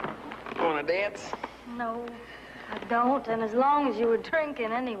 Want to dance? No, I don't. And as long as you were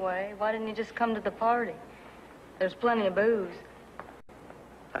drinking anyway, why didn't you just come to the party? There's plenty of booze.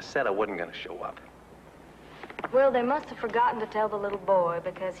 I said I wasn't going to show up. Well, they must have forgotten to tell the little boy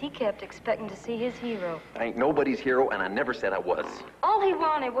because he kept expecting to see his hero. I ain't nobody's hero, and I never said I was. All he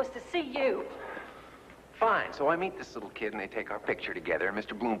wanted was to see you. Fine, so I meet this little kid, and they take our picture together, and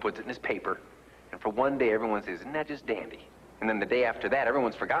Mr. Bloom puts it in his paper. And for one day, everyone says, isn't that just dandy? And then the day after that,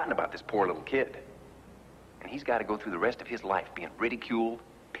 everyone's forgotten about this poor little kid. And he's got to go through the rest of his life being ridiculed,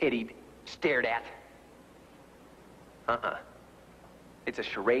 pitied, stared at. It's a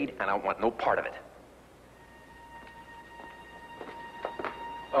charade, and I don't want no part of it.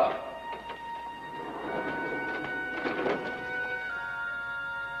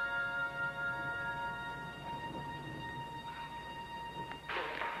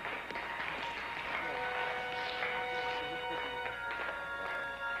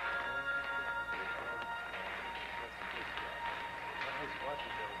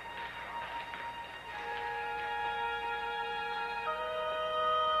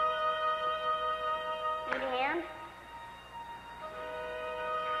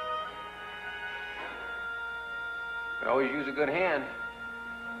 always use a good hand.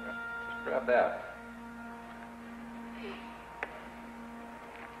 Just grab that.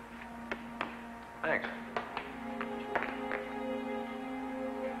 Thanks.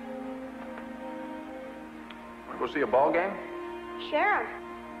 Want to go see a ball game? Sure.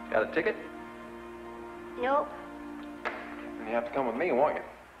 Got a ticket? Nope. Then you have to come with me, won't you?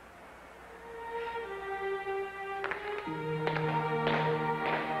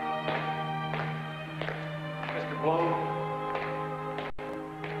 Mr. Bloom.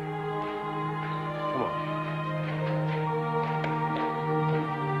 Come on.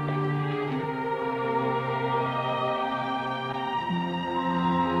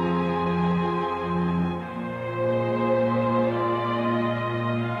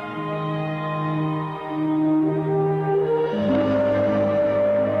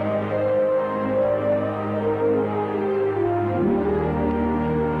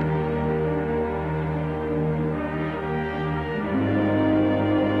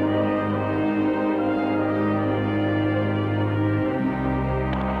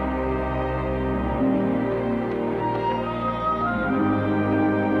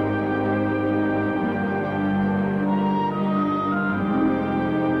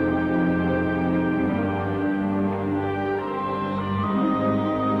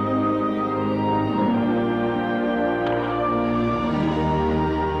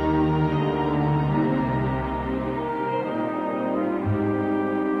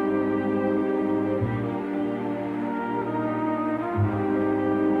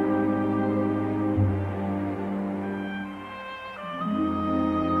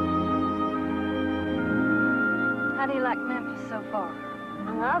 How do you like Memphis so far?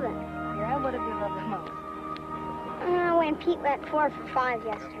 I love it. Yeah, what have you loved the most? When Pete went 4 for 5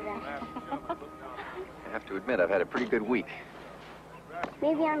 yesterday. I have to admit, I've had a pretty good week.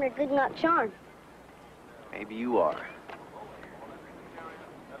 Maybe I'm your good luck charm. Maybe you are.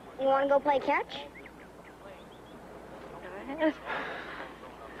 You want to go play catch? Go ahead.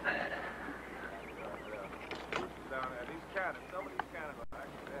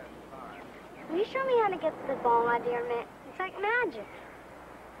 Will you show me how to get the ball, my dear Mitt? It's like magic.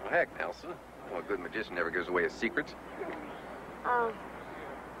 Well, heck, Nelson. Well, a good magician never gives away his secrets. Oh,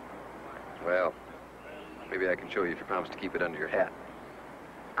 Well, maybe I can show you if you promise to keep it under your hat.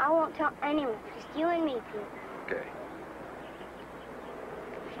 I won't tell anyone. Just you and me, Pete. Okay.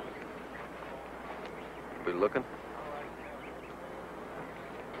 We looking?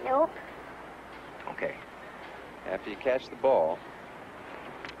 Nope. Okay. After you catch the ball,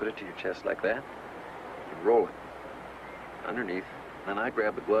 put it to your chest like that. You roll it underneath, and then I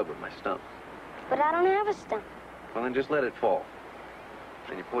grab the glove with my stump. But I don't have a stump. Well, then just let it fall.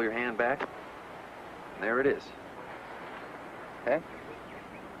 Then you pull your hand back, and there it is. Okay?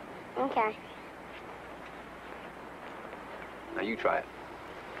 Okay. Now you try it.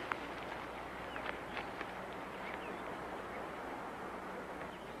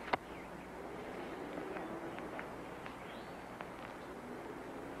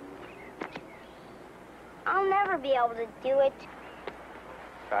 I'll never be able to do it.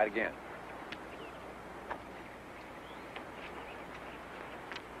 Try it again.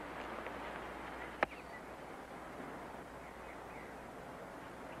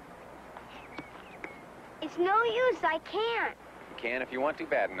 It's no use. I can't. You can if you want to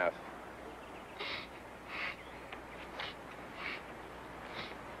bad enough.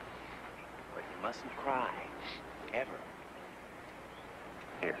 But you mustn't cry. Ever.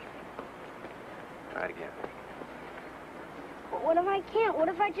 Here. Try it again. But what if I can't? What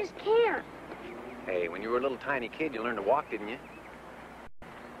if I just can't? Hey, when you were a little tiny kid, you learned to walk, didn't you?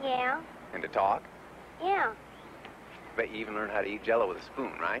 Yeah. And to talk. Yeah. Bet you even learned how to eat Jell-O with a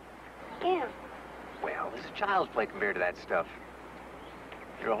spoon, right? Yeah. Well, this is child's play compared to that stuff.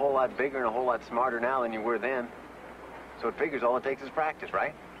 You're a whole lot bigger and a whole lot smarter now than you were then. So it figures all it takes is practice,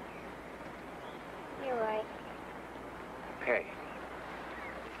 right? You're right. Hey.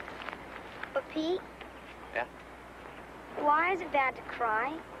 But Pete? Yeah? Why is it bad to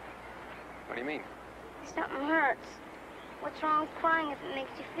cry? What do you mean? Something hurts. What's wrong with crying if it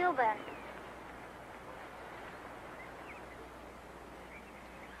makes you feel better?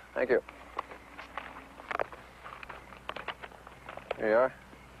 Thank you. Here you are.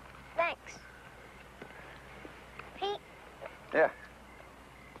 Thanks. Pete, Yeah.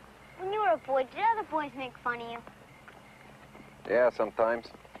 when you were a boy, did other boys make fun of you? Yeah, sometimes.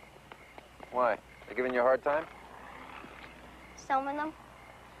 Why? They giving you a hard time? Some of them.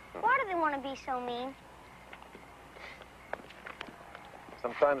 Why do they want to be so mean?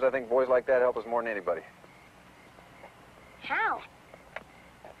 Sometimes I think boys like that help us more than anybody. How?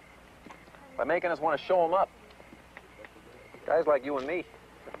 By making us want to show them up. Guys like you and me,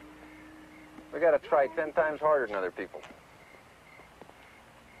 we gotta try 10 times harder than other people.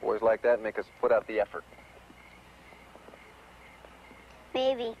 Boys like that make us put out the effort.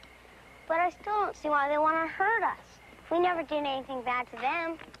 Maybe. But I still don't see why they want to hurt us. We never did anything bad to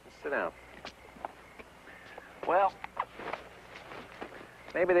them. Sit down. Well,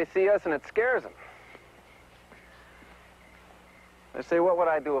 maybe they see us and it scares them. They say, what would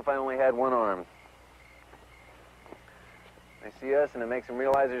I do if I only had one arm? They see us and it makes them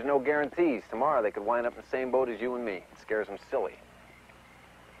realize there's no guarantees. Tomorrow they could wind up in the same boat as you and me. It scares them silly.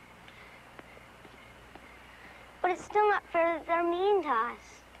 But it's still not fair that they're mean to us.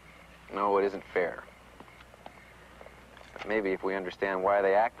 No, it isn't fair. But maybe if we understand why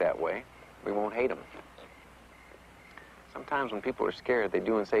they act that way, we won't hate them. Sometimes when people are scared, they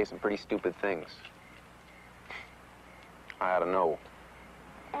do and say some pretty stupid things. I ought to know.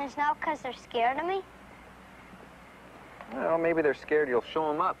 And it's not because they're scared of me? Well, maybe they're scared you'll show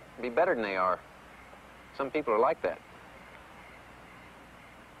them up, be better than they are. Some people are like that.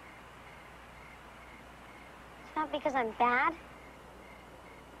 It's not because I'm bad?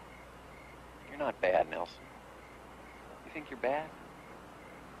 You're not bad, Nelson. You think you're bad?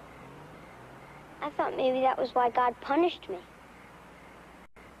 I thought maybe that was why God punished me.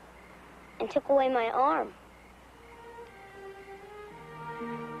 And took away my arm.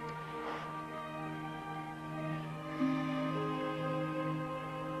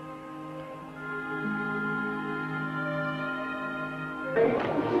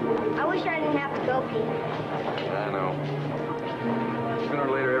 I wish I didn't have to go, Pete. I know. Sooner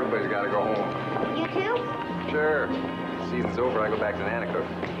or later, everybody's got to go home. You too? Sure. The season's over, I go back to Nanticoke.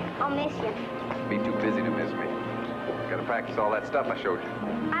 I'll miss you. Be too busy to miss me. Gotta practice all that stuff I showed you.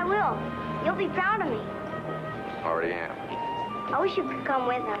 I will. You'll be proud of me. Already am. I wish you could come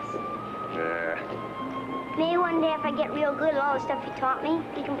with us. Yeah. Maybe one day if I get real good at all the stuff you taught me,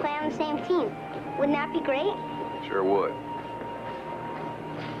 we can play on the same team. Wouldn't that be great? Sure would.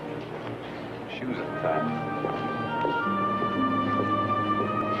 Shoes untied.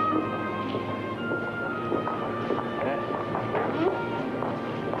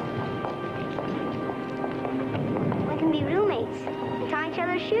 We can be roommates and tie each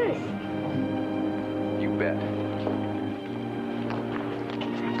other's shoes. You bet.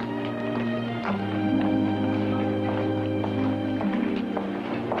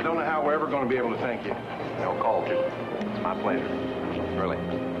 I don't know how we're ever going to be able to thank you. No call to. It's my pleasure. Really.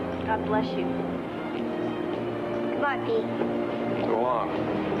 God bless you. Goodbye, Pete. So long.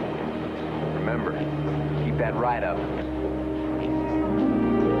 Remember, keep that ride up.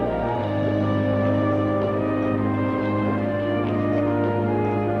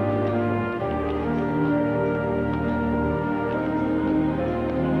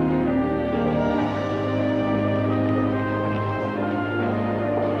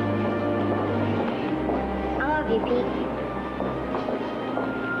 I love you, Pete.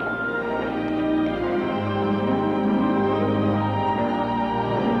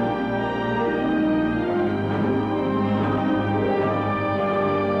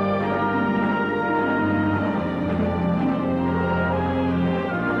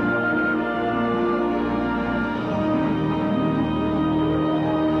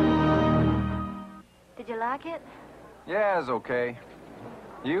 Did you like it? Yeah, it's okay.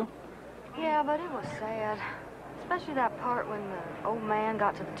 You? Yeah, but it was sad. Especially that part when the old man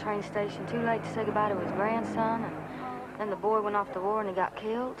got to the train station too late to say goodbye to his grandson, and then the boy went off to war and he got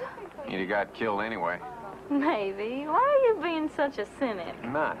killed. He got killed anyway. Maybe. Why are you being such a cynic?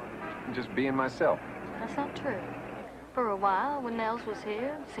 I'm not. I'm just being myself. That's not true. For a while, when Nels was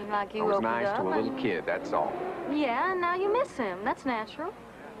here, it seemed like you I was opened nice up to a little and- kid, that's all. Yeah, and now you miss him. That's natural.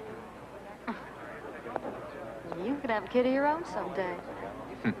 You could have a kid of your own someday.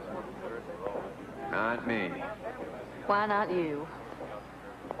 Not me. Why not you?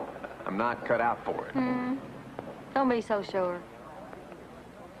 I'm not cut out for it. Don't be so sure.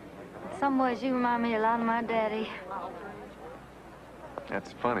 In some ways, you remind me a lot of my daddy.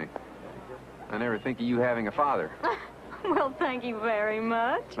 That's funny. I never think of you having a father. Well, thank you very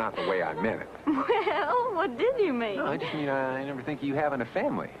much. It's not the way I meant it. Well, what did you mean? No, I just mean I never think of you having a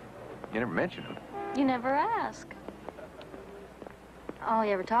family. You never mention them. You never ask. All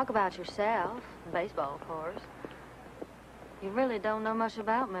you ever talk about yourself, baseball, of course. You really don't know much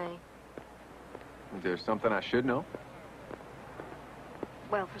about me. Is there something I should know?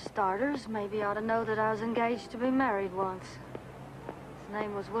 Well, for starters, maybe you ought to know that I was engaged to be married once. His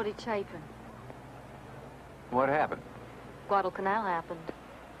name was Woody Chapin. What happened? Guadalcanal happened.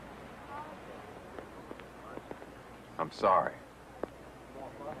 I'm sorry.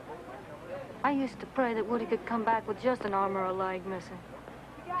 I used to pray that Woody could come back with just an arm or a leg missing.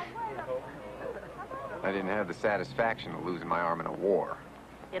 I didn't have the satisfaction of losing my arm in a war.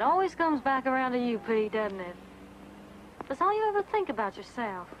 It always comes back around to you, Pete, doesn't it? That's all you ever think about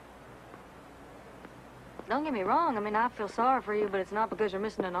yourself. Don't get me wrong. I mean, I feel sorry for you, but it's not because you're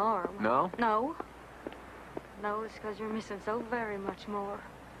missing an arm. No? No. No, it's because you're missing so very much more.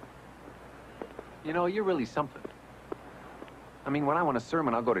 You know, you're really something. I mean, when I want a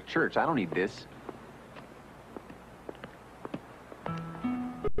sermon, I'll go to church. I don't need this.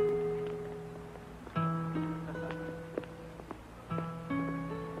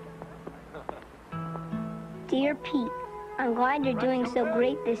 Dear Pete, I'm glad you're doing so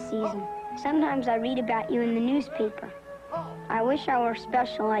great this season. Sometimes I read about you in the newspaper. I wish I were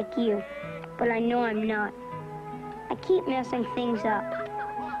special like you, but I know I'm not. I keep messing things up.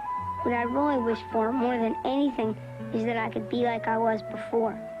 What I really wish for more than anything is that I could be like I was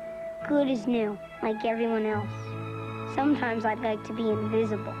before. Good as new, like everyone else. Sometimes I'd like to be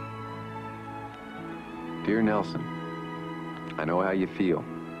invisible. Dear Nelson, I know how you feel.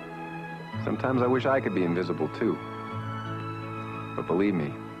 Sometimes I wish I could be invisible, too. But believe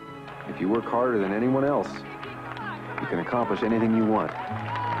me, if you work harder than anyone else, you can accomplish anything you want.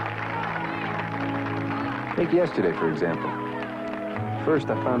 Take yesterday, for example. First,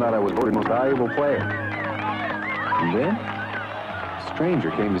 I found out I was voted most valuable player. And then, a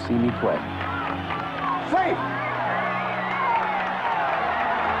stranger came to see me play. Safe!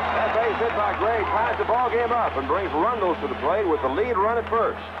 That base hit by Gray ties the ball game up and brings Rundles to the plate with the lead run at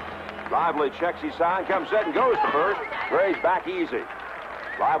first. Lively checks his sign, comes set and goes to first. Gray's back easy.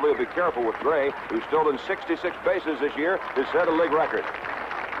 Lively will be careful with Gray, who's stolen 66 bases this year to set a league record.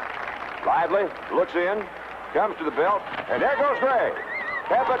 Lively looks in, comes to the belt, and there goes Gray.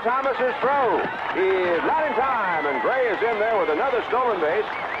 Peppa Thomas's throw is not in time, and Gray is in there with another stolen base,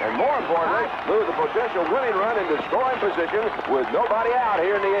 and more importantly, moves the potential winning run into scoring position with nobody out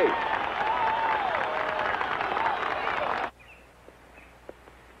here in the eighth.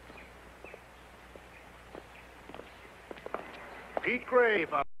 Pete Gray,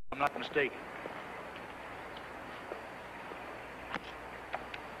 if I'm not mistaken.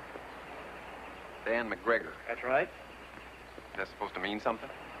 Dan McGregor. That's right. Is that supposed to mean something?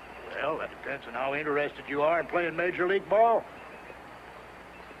 Well, that depends on how interested you are in playing Major League ball.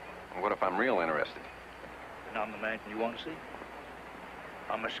 Well, what if I'm real interested? Then I'm the man you want to see.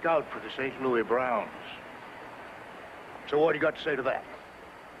 I'm a scout for the St. Louis Browns. So what do you got to say to that?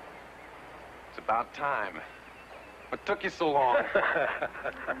 It's about time. What took you so long?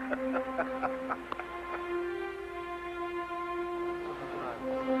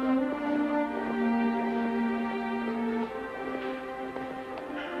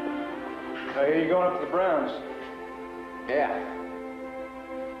 I hear you going up to the Browns. Yeah.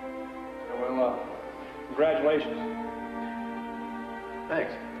 Well, congratulations.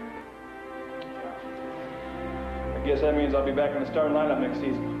 Thanks. I guess that means I'll be back in the starting lineup next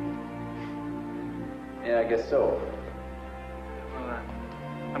season. Yeah, I guess so. Well,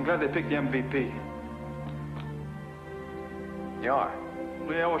 I'm glad they picked the MVP. You are?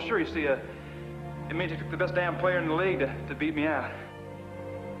 Well, yeah, well, sure. You see, it means he took the best damn player in the league to beat me out.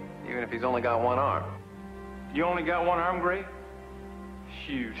 Even if he's only got one arm. You only got one arm, Gray?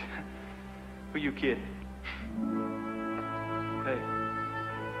 Shoot. Who you kidding? Hey.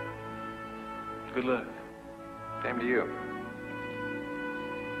 Good luck. Same to you.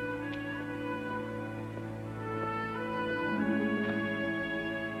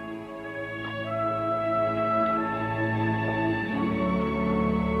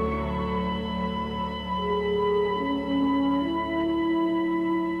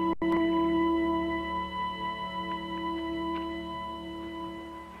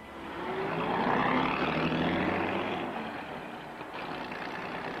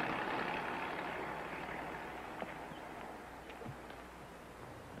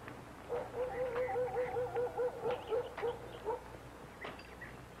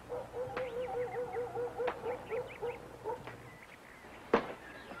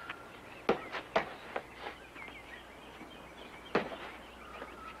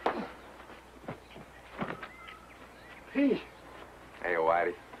 Pete. Hey,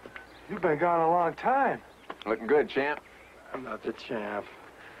 Whitey. You've been gone a long time. Looking good, champ. I'm not the champ.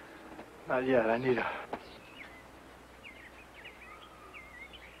 Not yet. I need a...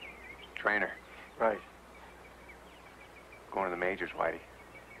 Trainer. Right. Going to the majors, Whitey.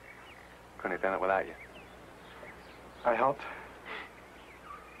 Couldn't have done it without you. I helped.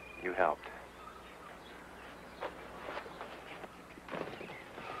 You helped.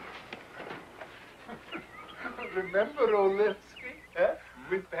 Remember Olinsky, eh?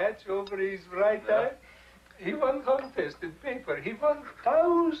 with patch over his right eye. He won contest in paper. He won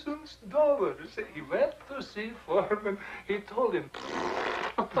thousands of dollars. He went to see Foreman. He told him.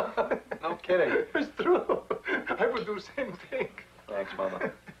 No kidding. It's true. I would do the same thing. Thanks,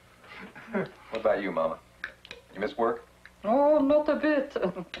 Mama. What about you, Mama? You miss work? Oh, not a bit.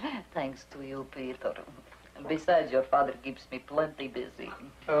 Thanks to you, Peter. Besides, your father keeps me plenty busy.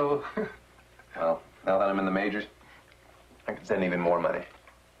 Oh. Well, now that I'm in the majors, I can send even more money.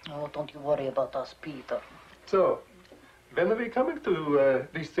 Oh, don't you worry about us, Peter. So, when are we coming to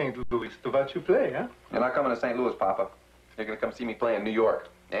this St. Louis to watch you play, huh? You're not coming to St. Louis, Papa. You're going to come see me play in New York,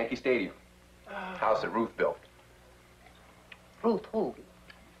 Yankee Stadium. House that Ruth built. Ruth who?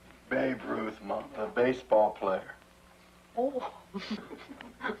 Babe Ruth, Mom, the baseball player. Oh.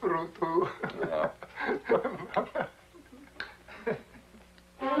 Ruth who? Yeah.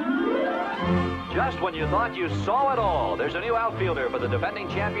 Just when you thought you saw it all, there's a new outfielder for the defending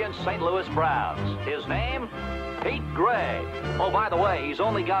champions St. Louis Browns. His name? Pete Gray. Oh, by the way, he's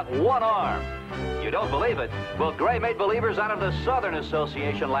only got one arm. You don't believe it? Well, Gray made believers out of the Southern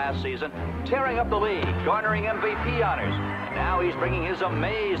Association last season, tearing up the league, garnering MVP honors. And now he's bringing his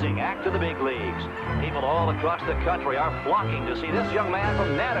amazing act to the big leagues. People all across the country are flocking to see this young man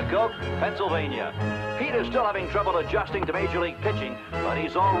from Nanticoke, Pennsylvania. Pete is still having trouble adjusting to Major League pitching, but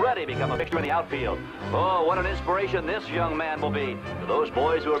he's already become a fixture in the outfield. Oh, what an inspiration this young man will be to those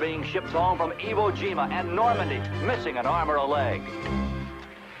boys who are being shipped home from Iwo Jima and Normandy, missing an arm or a leg.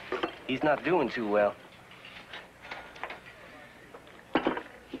 He's not doing too well.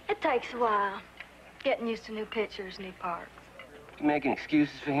 It takes a while, getting used to new pitchers, new parks. You making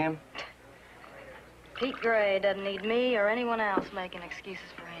excuses for him? Pete Gray doesn't need me or anyone else making excuses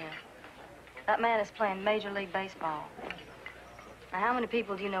for him. That man is playing Major League Baseball. Now, how many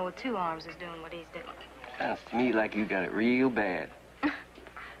people do you know with two arms is doing what he's doing? Sounds to me like you got it real bad.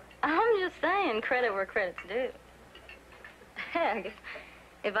 I'm just saying, credit where credit's due. Heck,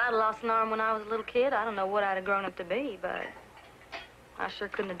 if I'd lost an arm when I was a little kid, I don't know what I'd have grown up to be, but I sure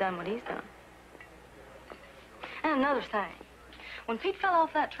couldn't have done what he's done. And another thing, when Pete fell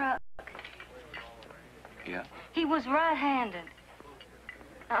off that truck, Yeah? he was right-handed.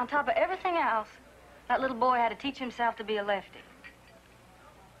 Now, on top of everything else, that little boy had to teach himself to be a lefty.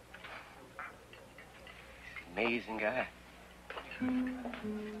 Amazing guy.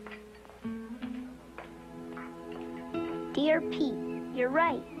 Dear Pete, you're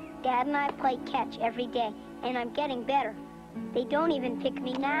right. Dad and I play catch every day, and I'm getting better. They don't even pick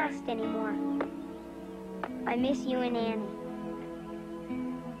me last anymore. I miss you and Annie.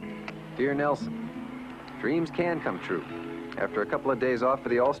 Dear Nelson, dreams can come true. After a couple of days off for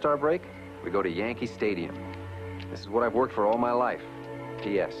the All-Star break, we go to Yankee Stadium. This is what I've worked for all my life.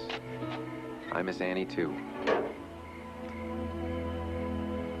 P.S. I miss Annie, too.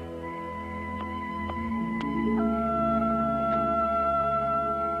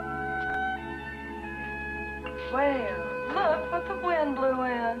 Well, look what the wind blew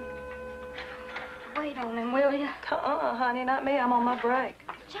in. Wait on him, will you? Honey, not me. I'm on my break.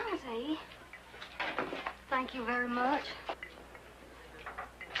 Jonesy, thank you very much.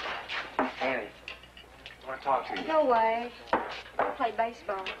 Annie, I want to talk to you. No way. I play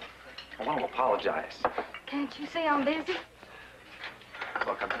baseball. I want to apologize. Can't you see I'm busy?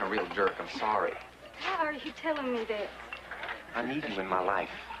 Look, I've been a real jerk. I'm sorry. Why are you telling me this? I need you in my life.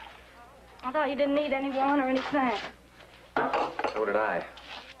 I thought you didn't need anyone or anything. So did I.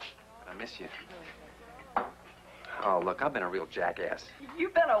 I miss you. Oh, look, I've been a real jackass. You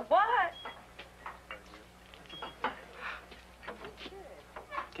been a what?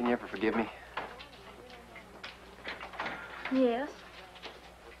 Can you ever forgive me? Yes.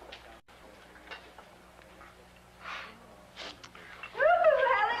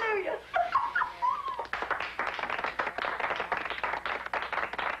 Hallelujah.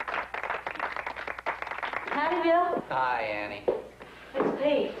 Howdy, Bill. Hi, Annie. It's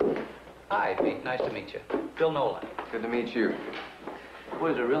Pete. Hi, Pete. Nice to meet you. Bill Nolan. Good to meet you.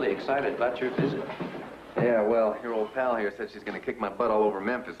 Boys are really excited about your visit. Yeah, well, your old pal here said she's going to kick my butt all over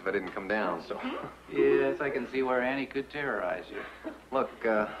Memphis if I didn't come down, so... Yes, I can see where Annie could terrorize you. Look,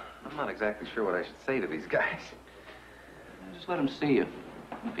 I'm not exactly sure what I should say to these guys. Just let them see you.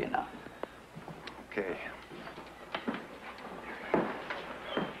 It'll be enough. Okay.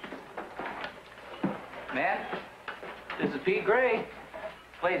 Man, this is Pete Gray.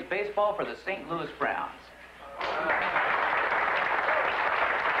 Plays baseball for the St. Louis Browns.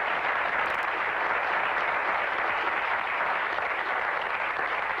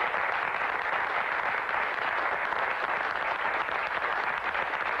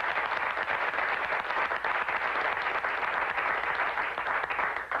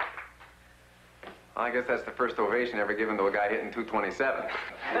 I guess that's the first ovation ever given to a guy hitting 227.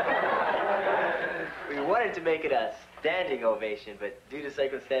 We wanted to make it a standing ovation, but due to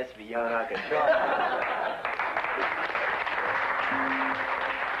circumstances beyond our control.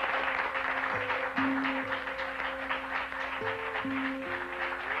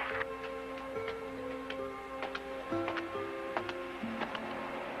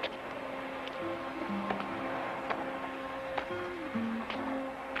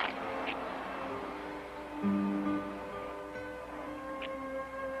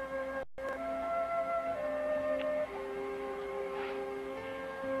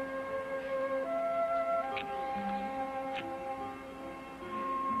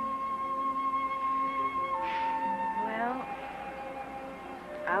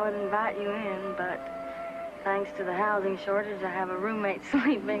 I would invite you in, but thanks to the housing shortage, I have a roommate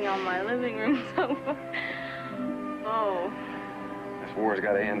sleeping on my living room sofa. Oh. This war's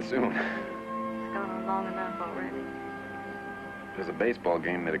got to end soon. It's gone on long enough already. If there's a baseball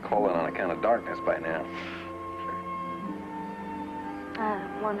game, they'd call it on account of darkness by now. I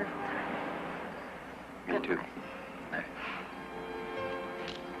had a wonderful time. Me too.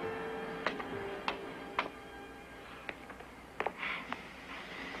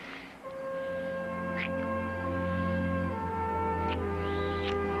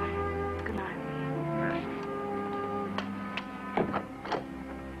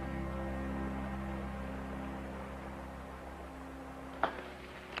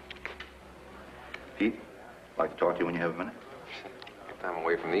 Pete, I'd like to talk to you when you have a minute. If I'm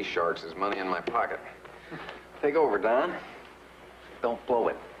away from these sharks, there's money in my pocket. Take over, Don. Don't blow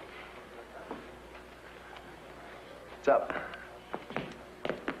it. What's up?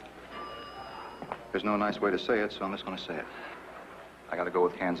 There's no nice way to say it, so I'm just going to say it. I got to go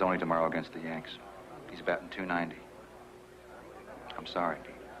with Canzoni tomorrow against the Yanks. He's batting .290. I'm sorry,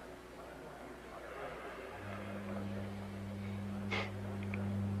 Pete.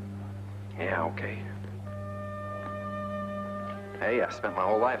 Yeah, okay. Hey, I spent my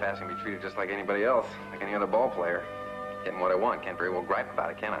whole life asking to be treated just like anybody else, like any other ball player. Getting what I want, can't very well gripe about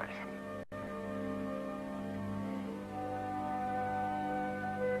it, can I?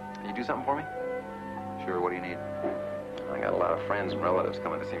 You do something for me? Sure, what do you need? I got a lot of friends and relatives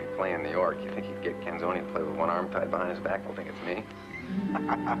coming to see me play in New York. You think he'd get Canzoni to play with one arm tied behind his back? They'll think it's me.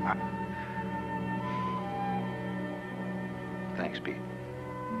 Thanks, Pete.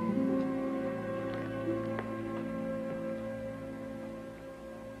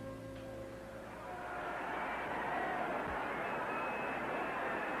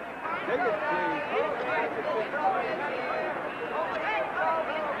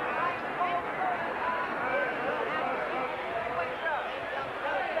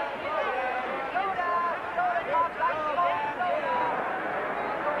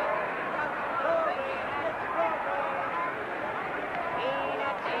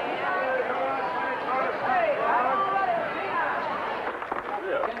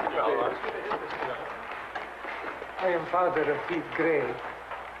 I am father of Pete Gray.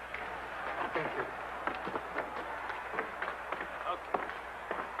 Thank you.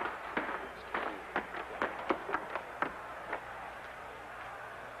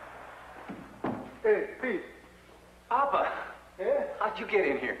 Hey, Pete. Papa! Yeah? How'd you get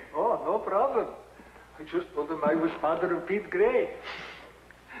in here? Oh, no problem. I just told him I was father of Pete Gray.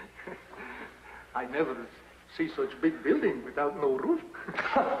 I never see such big building without no roof.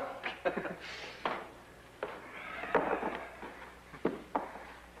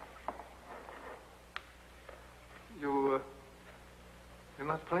 You're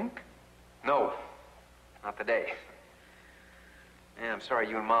not playing? No, not today. Yeah, I'm sorry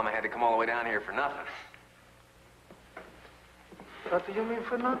you and Mama had to come all the way down here for nothing. What do you mean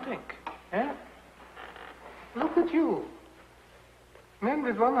for nothing? Eh? Look at you. Man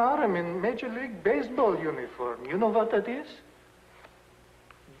with one arm in Major League Baseball uniform. You know what that is?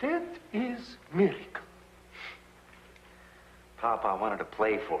 That is miracle. Papa, I wanted to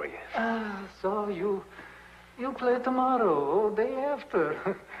play for you. Ah, so you play tomorrow or day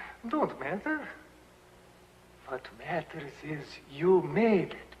after. Don't matter. What matters is you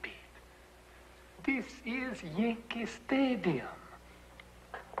made it, Pete. This is Yankee Stadium.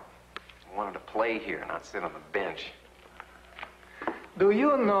 I wanted to play here, not sit on the bench. Do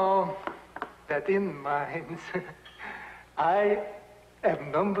you know that in mines, I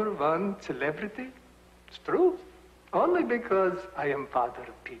am #1 celebrity? It's true. Only because I am father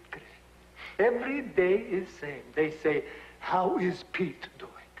of Pete Gray. Every day is same. They say, how is Pete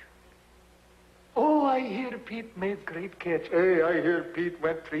doing? Oh, I hear Pete made great catch. Hey, I hear Pete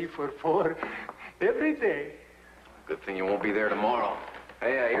went 3 for 4. Every day. Good thing you won't be there tomorrow.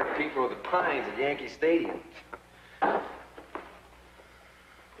 Hey, I hear Pete rode the Pines at Yankee Stadium.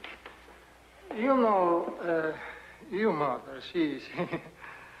 You know, your mother, she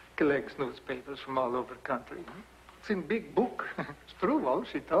collects newspapers from all over the country. It's in big book. It's true, all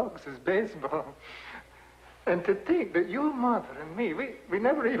she talks is baseball. And to think that your mother and me, we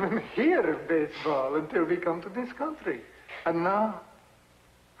never even hear of baseball until we come to this country. And now,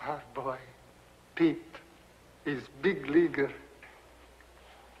 our boy, Pete, is big leaguer.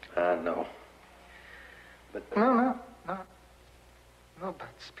 No. But... No, but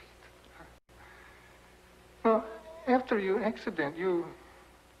Pete. No, after your accident, you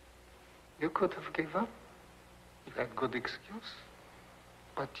could have gave up. You had good excuse.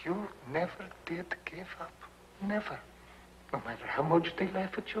 But you never did give up. Never. No matter how much they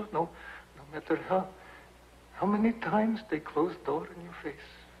laugh at you, no matter how many times they close the door in your face.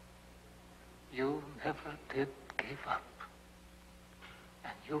 You never did give up.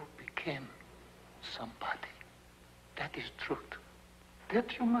 And you became somebody. That is truth.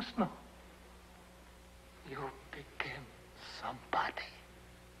 That you must know. You became somebody.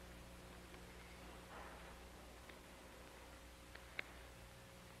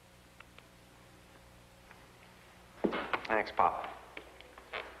 Thanks, Pop.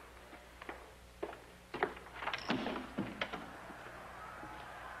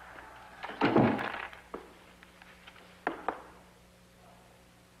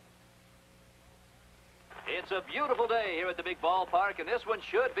 It's a beautiful day here at the big ballpark, and this one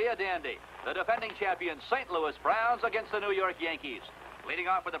should be a dandy. The defending champion St. Louis Browns against the New York Yankees. Leading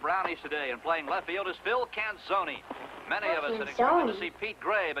off with the Brownies today and playing left field is Phil Canzoni. Many of us had expected to see Pete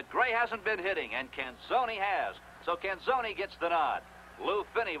Gray, but Gray hasn't been hitting, and Canzoni has. So Canzoni gets the nod. Lou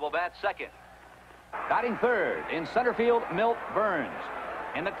Finney will bat second. Batting third, in center field, Milt Burns.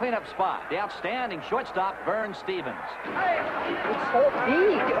 In the cleanup spot, the outstanding shortstop, Vern Stevens. It's so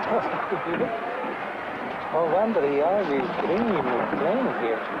big. No wonder he always dreamed of playing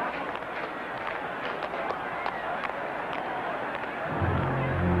here.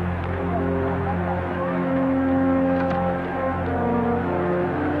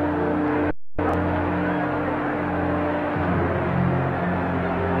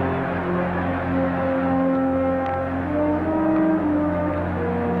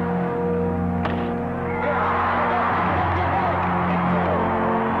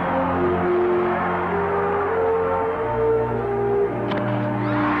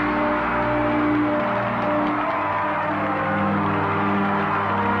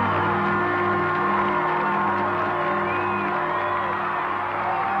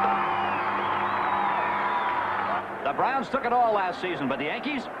 Took it all last season, but the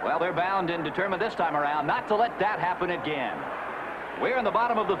Yankees, well, they're bound and determined this time around not to let that happen again. We're in the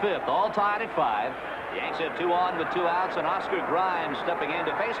bottom of the fifth, all tied at 5. The Yanks have 2 on with 2 outs, and Oscar Grimes stepping in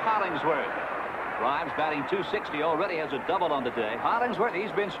to face Hollingsworth. Grimes batting .260, already has a double on the day. Hollingsworth,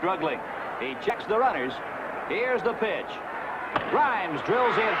 he's been struggling. He checks the runners. Here's the pitch. Grimes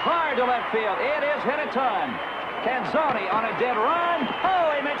drills in hard to left field. It is hit a ton. Canzoni on a dead run.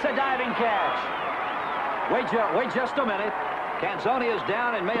 Oh, he makes a diving catch. Wait just a minute. Canzoni is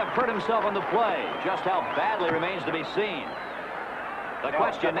down and may have hurt himself on the play. Just how badly remains to be seen. The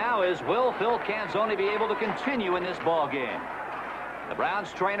question now is, will Phil Canzoni be able to continue in this ball game? The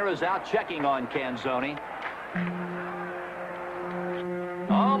Browns trainer is out checking on Canzoni.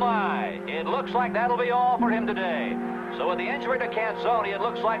 Oh my, it looks like that'll be all for him today. So with the injury to Canzoni, it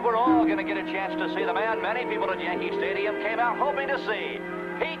looks like we're all going to get a chance to see the man many people at Yankee Stadium came out hoping to see,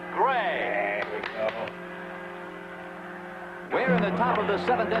 Pete Gray. There we go. We're in the top of the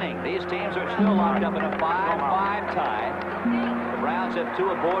 7th inning. These teams are still locked up in a 5-5 tie. The Browns have 2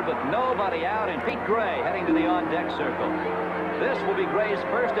 aboard with nobody out, and Pete Gray heading to the on-deck circle. This will be Gray's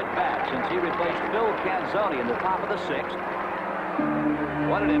first at-bat since he replaced Phil Canzoni in the top of the 6th.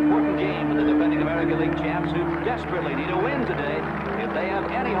 What an important game for the defending American League champs who desperately need a win today if they have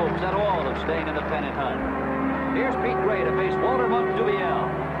any hopes at all of staying in the pennant hunt. Here's Pete Gray to face Walter Monk Duviel.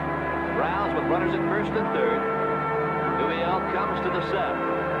 The Browns with runners at first and third. Duviel comes to the set,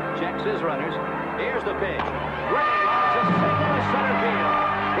 checks his runners. Here's the pitch. Gray lines a single to center field.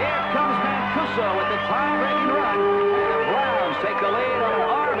 Here comes Mancuso with the tie-breaking run. And the Browns take the lead on an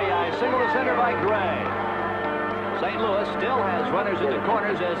RBI single to center by Gray. St. Louis still has runners in the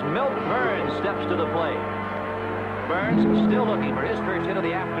corners as Milt Burns steps to the plate. Burns still looking for his first hit of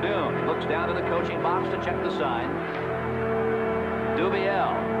the afternoon. He looks down to the coaching box to check the sign.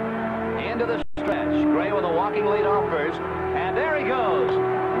 Duviel into the stretch. Gray with a walking lead off first. And there he goes.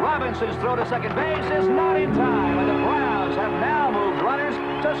 Robinson's throw to second base is not in time. And the Browns have now moved runners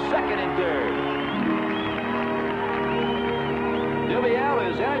to second and third. Dubiel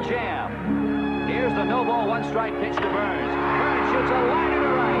is in a jam. Here's the no-ball one-strike pitch to Burns. Burns shoots a liner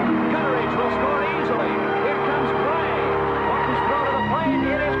to right. Gutteridge will score easily. Here comes Gray. Morton's throw to the plate.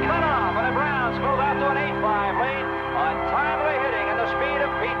 It is cut off, and the Browns move out to an 8-5 lead on timely hitting and the speed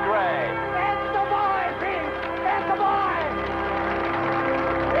of Pete Gray. It's the boy, Pete! It's the boy!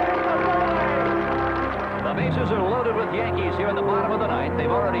 The bases are loaded with Yankees here in the bottom of the ninth.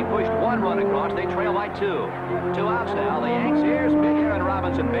 They've already pushed 1 run across. They trail by 2. 2 outs now. The Yanks. Here's Big Aaron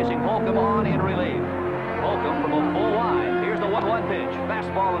Robinson facing Holcomb on in relief. Holcomb from a full line. Here's the 1-1 pitch.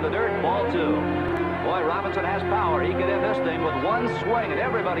 Fastball in the dirt. Ball 2. Boy, Robinson has power. He could end this thing with 1 swing, and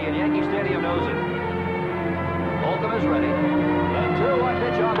everybody in Yankee Stadium knows it. Holcomb is ready. The 2-1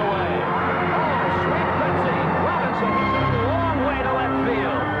 pitch on the way. Oh, sweet Betsy. Robinson hits it a long way to left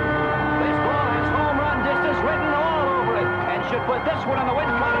field. This ball has home run distance written all over it and should put this one in the win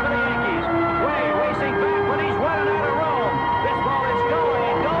column for the Yankees. Gray racing back, but he's running out of room. This ball is going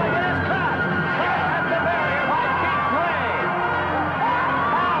and going and it's caught. Caught at the barrier by Pete Gray.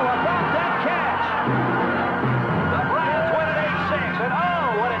 How about that catch? The Browns win at 8-6, and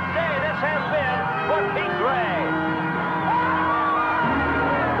oh, what a day this has been for Pete Gray.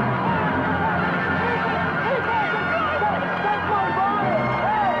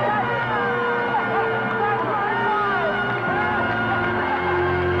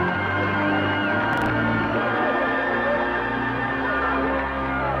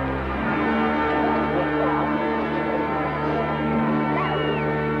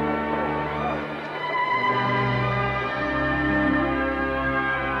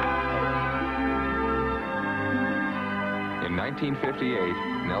 In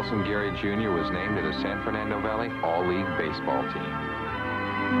 1958, Nelson Gary Jr. was named to the San Fernando Valley All-League Baseball team.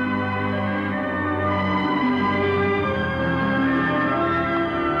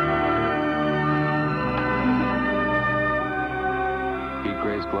 Pete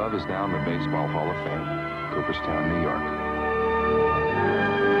Gray's glove is now in the Baseball Hall of Fame, Cooperstown, New York.